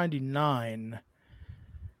 $4.99.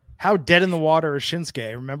 How dead in the water is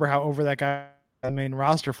Shinsuke? Remember how over that guy main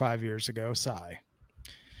roster 5 years ago? Sigh.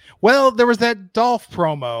 Well, there was that Dolph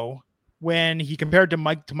promo when he compared to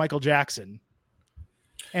Michael Jackson,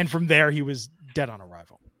 and from there he was dead on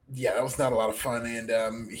arrival. Yeah, that was not a lot of fun,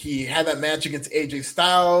 and he had that match against AJ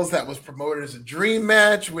Styles that was promoted as a dream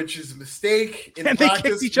match, which is a mistake. And they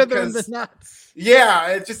kicked each other in the nuts. Yeah,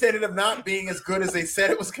 it just ended up not being as good as they said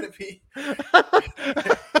it was going to be.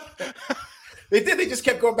 They did. They just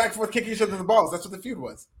kept going back and forth, kicking each other in the balls. That's what the feud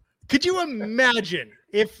was. Could you imagine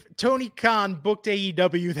if Tony Khan booked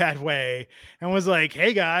AEW that way and was like,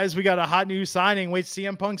 hey guys, we got a hot new signing. Wait,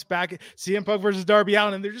 CM Punk's back. CM Punk versus Darby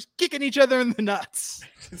Allin. And they're just kicking each other in the nuts.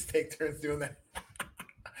 Just take turns doing that.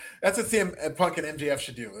 That's what CM Punk and MJF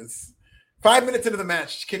should do. It's 5 minutes into the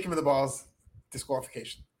match, kick him in the balls,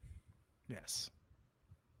 disqualification. Yes.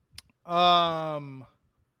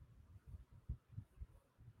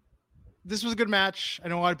 This was a good match. I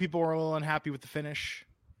know a lot of people were a little unhappy with the finish.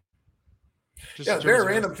 Yeah, very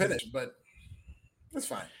random finish, but that's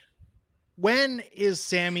fine. When is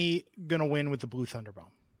Sammy going to win with the Blue Thunderbomb?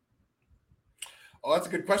 Oh, that's a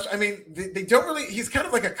good question. I mean, they don't really – he's kind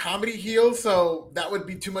of like a comedy heel, so that would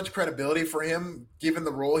be too much credibility for him given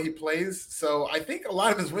the role he plays. So I think a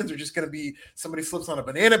lot of his wins are just going to be somebody slips on a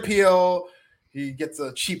banana peel, he gets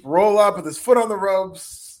a cheap roll-up with his foot on the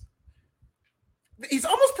ropes. He's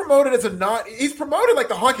almost promoted as he's promoted like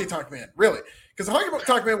the Honky Tonk Man, really. Because the Honky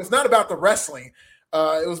Tonk Man was not about the wrestling.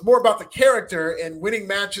 It was more about the character and winning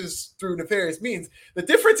matches through nefarious means. The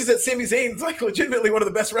difference is that Sami Zayn's like legitimately one of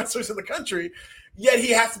the best wrestlers in the country, yet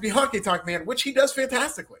he has to be Honky Tonk Man, which he does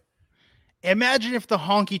fantastically. Imagine if the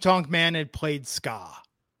Honky Tonk Man had played ska.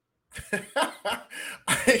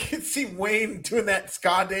 I can see Wayne doing that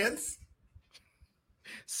ska dance.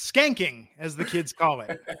 skanking, as the kids call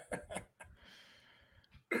it.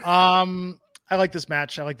 I like this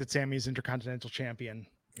match. I like that Sammy's Intercontinental Champion.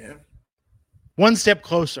 Yeah. One step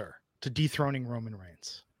closer to dethroning Roman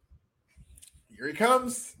Reigns. Here he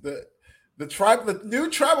comes. The new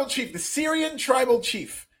tribal chief, the Syrian tribal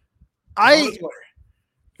chief.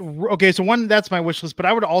 Okay, so one, that's my wish list, but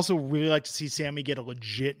I would also really like to see Sammy get a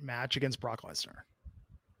legit match against Brock Lesnar.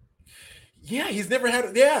 Yeah, he's never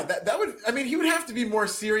had. Yeah, that would. I mean, he would have to be more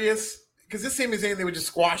serious. Because this Sami Zayn, they would just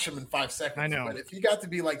squash him in 5 seconds. I know. But if he got to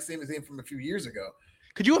be like Sami Zayn from a few years ago.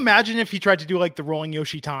 Could you imagine if he tried to do like the rolling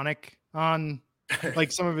Yoshi Tonic on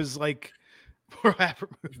like some of his like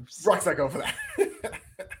moves? Brock's not going for that.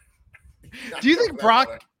 Do you think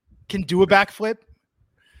Brock can do a backflip?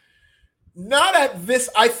 Not at this.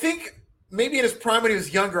 I think maybe in his prime when he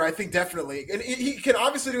was younger, I think definitely. And he can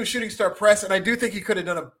obviously do a shooting star press, and I do think he could have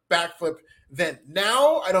done a backflip then.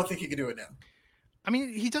 Now, I don't think he can do it now. I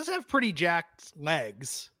mean, he does have pretty jacked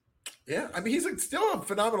legs. Yeah, I mean, he's still a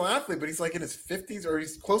phenomenal athlete, but he's like in his 50s, or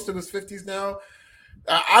he's close to his 50s now.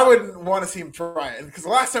 I wouldn't want to see him try it, because the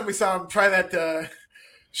last time we saw him try that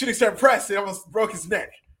shooting star press, he almost broke his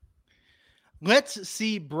neck. Let's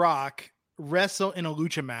see Brock wrestle in a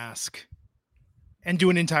lucha mask and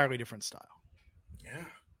do an entirely different style. Yeah.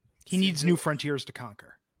 He needs new frontiers to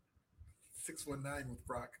conquer. 619 with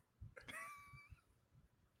Brock.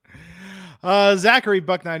 Zachary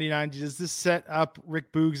Buck99, does this set up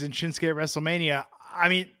Rick Boogs and Shinsuke at WrestleMania? I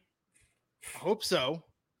mean, I hope so.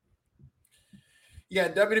 Yeah,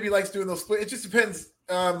 WWE likes doing those split. It just depends.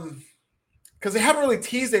 Because they haven't really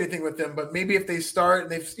teased anything with them, but maybe if they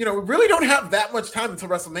start and we really don't have that much time until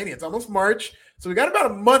WrestleMania. It's almost March. So we got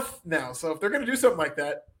about a month now. So if they're going to do something like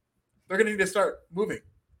that, they're going to need to start moving.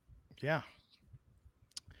 Yeah.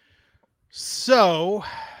 So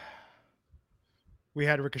we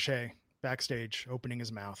had Ricochet backstage opening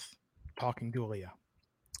his mouth, talking to Aaliyah.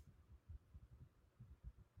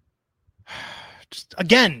 Just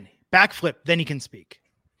again, backflip, then he can speak.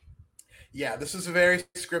 Yeah, this is a very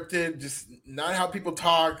scripted, just not how people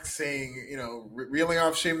talk, saying, reeling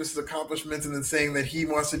off Sheamus' accomplishments and then saying that he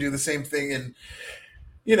wants to do the same thing. And,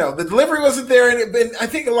 the delivery wasn't there. And I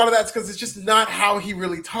think a lot of that's because it's just not how he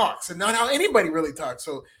really talks and not how anybody really talks.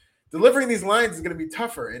 So delivering these lines is going to be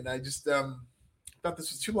tougher. And I just thought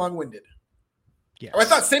this was too long-winded. Yes. Oh, I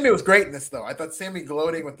thought Sami was great in this, though. I thought Sami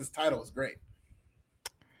gloating with this title was great.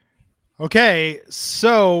 Okay,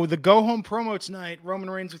 so the go-home promo tonight, Roman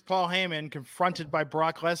Reigns with Paul Heyman, confronted by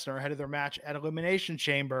Brock Lesnar ahead of their match at Elimination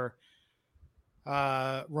Chamber.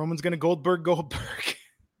 Roman's going to Goldberg.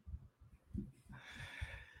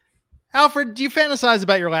 Alfred, do you fantasize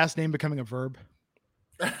about your last name becoming a verb?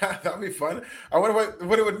 That'd be fun. I wonder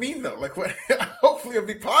what it would mean, though. Like, what? Hopefully it'll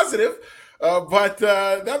be positive. But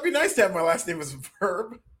that'd be nice to have my last name as a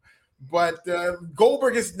verb. But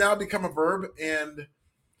Goldberg has now become a verb, and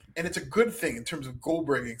it's a good thing in terms of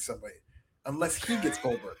Goldberging somebody, unless he gets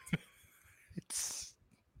Goldberg. It's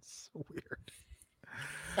so weird.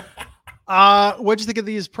 What'd you think of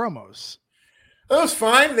these promos? That was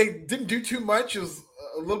fine. They didn't do too much. It was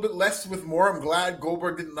a little bit less with more. I'm glad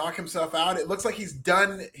Goldberg didn't knock himself out. It looks like he's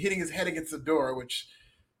done hitting his head against the door, which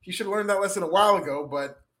he should have learned that lesson a while ago.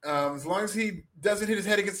 But as long as he doesn't hit his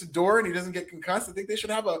head against the door and he doesn't get concussed, I think they should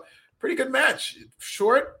have a pretty good match.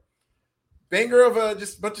 Short, banger of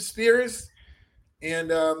just a bunch of spears. And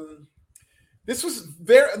this was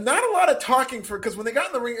not a lot of talking because when they got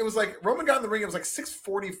in the ring, it was like Roman got in the ring, it was like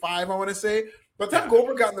 6:45, I want to say. By the time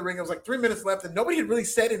Goldberg got in the ring, it was like 3 minutes left, and nobody had really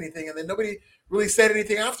said anything, and then nobody really said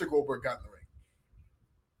anything after Goldberg got in the ring.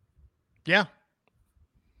 Yeah.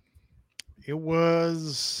 It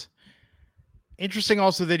was interesting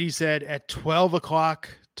also that he said at 12 o'clock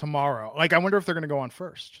tomorrow. Like, I wonder if they're going to go on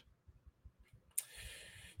first.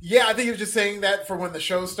 Yeah, I think he was just saying that for when the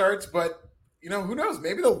show starts, but who knows?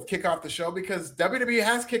 Maybe they'll kick off the show because WWE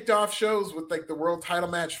has kicked off shows with like the world title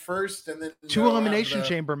match first, and then 2 Elimination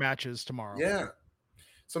Chamber matches tomorrow. Yeah,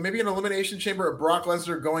 so maybe an Elimination Chamber of Brock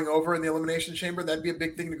Lesnar going over in the Elimination Chamber, that'd be a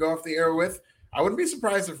big thing to go off the air with. I wouldn't be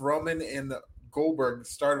surprised if Roman and Goldberg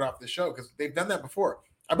started off the show because they've done that before.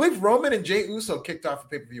 I believe Roman and Jey Uso kicked off a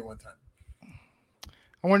pay-per-view one time.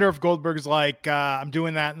 I wonder if Goldberg's like, I'm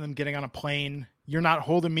doing that and then getting on a plane. You're not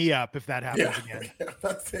holding me up if that happens again.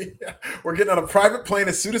 Yeah. We're getting on a private plane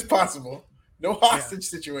as soon as possible. No hostage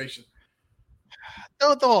situation.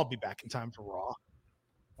 They'll all be back in time for Raw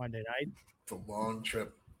Monday night. It's a long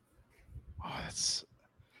trip. Oh, that's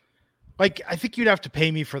like, I think you'd have to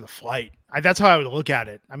pay me for the flight. That's how I would look at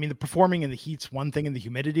it. I mean, the performing in the heat's one thing in the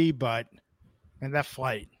humidity, but that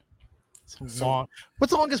flight, it's long.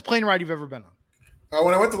 What's the longest plane ride you've ever been on?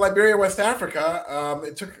 When I went to Liberia, West Africa,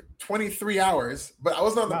 it took 23 hours, but I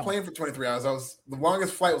wasn't on the Wow. plane for 23 hours. The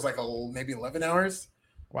longest flight was like maybe 11 hours.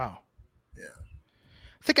 Wow. Yeah.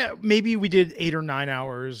 I think maybe we did 8 or 9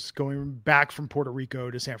 hours going back from Puerto Rico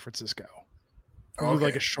to San Francisco. Okay.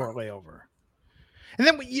 Like a short layover. And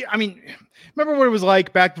then, remember what it was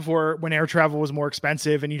like back before when air travel was more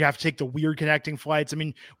expensive and you'd have to take the weird connecting flights. I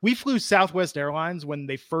mean, we flew Southwest Airlines when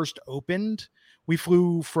they first opened. We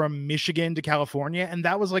flew from Michigan to California, and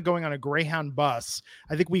that was like going on a Greyhound bus.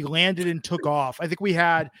 I think we landed and took off. I think we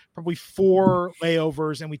had probably 4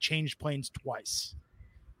 layovers, and we changed planes twice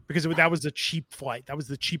because that was a cheap flight. That was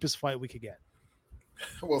the cheapest flight we could get.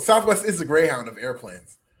 Well, Southwest is the Greyhound of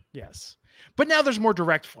airplanes. Yes. But now there's more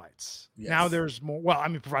direct flights. Yes. Now there's more. Well, I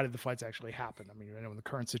mean, provided the flights actually happen. I mean, I know in the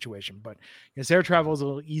current situation, but yes, air travel is a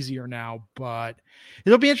little easier now. But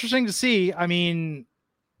it'll be interesting to see. I mean,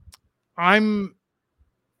 I'm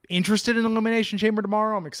interested in Elimination Chamber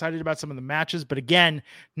tomorrow. I'm excited about some of the matches. But again,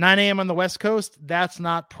 9 a.m. on the West Coast, that's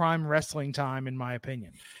not prime wrestling time, in my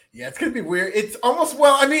opinion. Yeah, it's going to be weird. It's almost,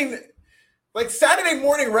 like Saturday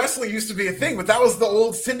morning wrestling used to be a thing, but that was the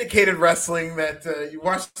old syndicated wrestling that you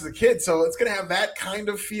watched as a kid. So it's going to have that kind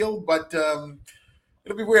of feel, but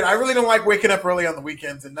it'll be weird. I really don't like waking up early on the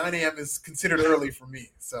weekends, and 9 a.m. is considered early for me.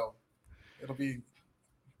 So it'll be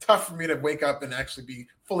tough for me to wake up and actually be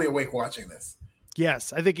fully awake watching this.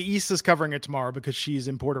 Yes, I think Issa's covering it tomorrow because she's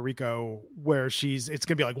in Puerto Rico where it's going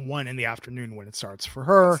to be like 1 p.m. when it starts for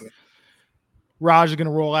her. Raj is going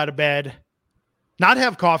to roll out of bed. Not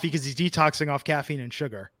have coffee because he's detoxing off caffeine and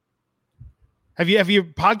sugar. Have you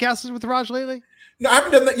podcasted with Raj lately? No, I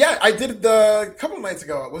haven't done that. Yeah, I did a couple of nights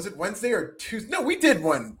ago. Was it Wednesday or Tuesday? No, we did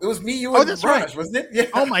one. It was me, you, and Raj, right. Wasn't it? Yeah.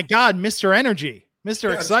 Oh my God, Mr. Energy,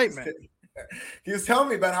 Mr. Excitement. He was telling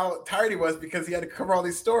me about how tired he was because he had to cover all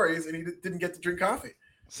these stories and he didn't get to drink coffee.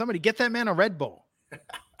 Somebody get that man a Red Bull.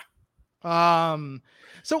 So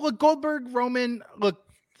look, Goldberg, Roman. Look,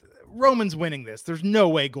 Roman's winning this. There's no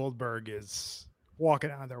way Goldberg is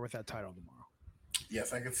walking out of there with that title tomorrow.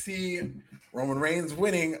 Yes, I could see Roman Reigns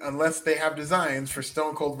winning unless they have designs for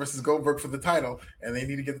Stone Cold versus Goldberg for the title, and they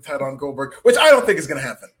need to get the title on Goldberg, which I don't think is going to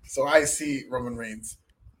happen. So I see Roman Reigns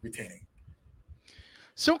retaining.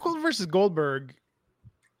 Stone Cold versus Goldberg,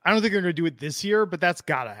 I don't think they're going to do it this year, but that's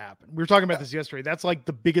got to happen. We were talking about this yesterday. That's like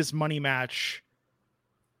the biggest money match.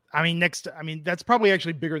 That's probably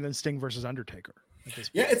actually bigger than Sting versus Undertaker.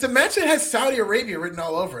 Yeah, it's a match that has Saudi Arabia written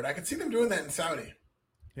all over it. I could see them doing that in Saudi.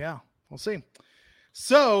 Yeah, we'll see.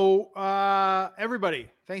 So, everybody,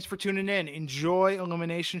 thanks for tuning in. Enjoy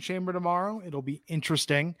Elimination Chamber tomorrow. It'll be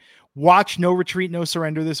interesting. Watch No Retreat, No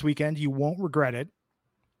Surrender this weekend. You won't regret it.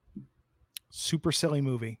 Super silly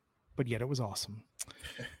movie, but yet it was awesome.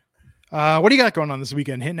 What do you got going on this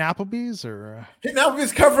weekend? Hitting Applebee's or Hitting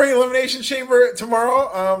Applebee's, covering Elimination Chamber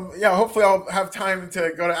tomorrow. Hopefully I'll have time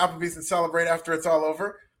to go to Applebee's and celebrate after it's all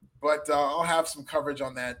over. But I'll have some coverage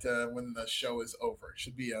on that when the show is over. It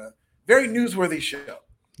should be a very newsworthy show.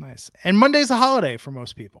 Nice. And Monday's a holiday for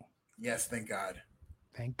most people. Yes, thank God.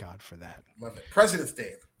 Thank God for that. Love it. President's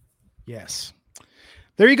Day. Yes.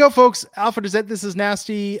 There you go, folks. Alfred is This is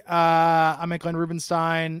Nasty. I'm at Glenn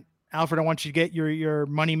Rubenstein. Alfred, I want you to get your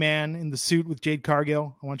money man in the suit with Jade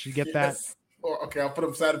Cargill. I want you to get that. Oh, okay, I'll put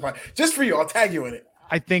him side by just for you. I'll tag you in it.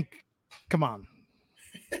 I think, come on.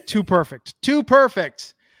 Too perfect. Too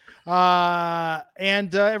perfect.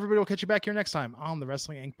 And everybody will catch you back here next time on the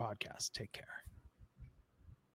Wrestling Inc. podcast. Take care.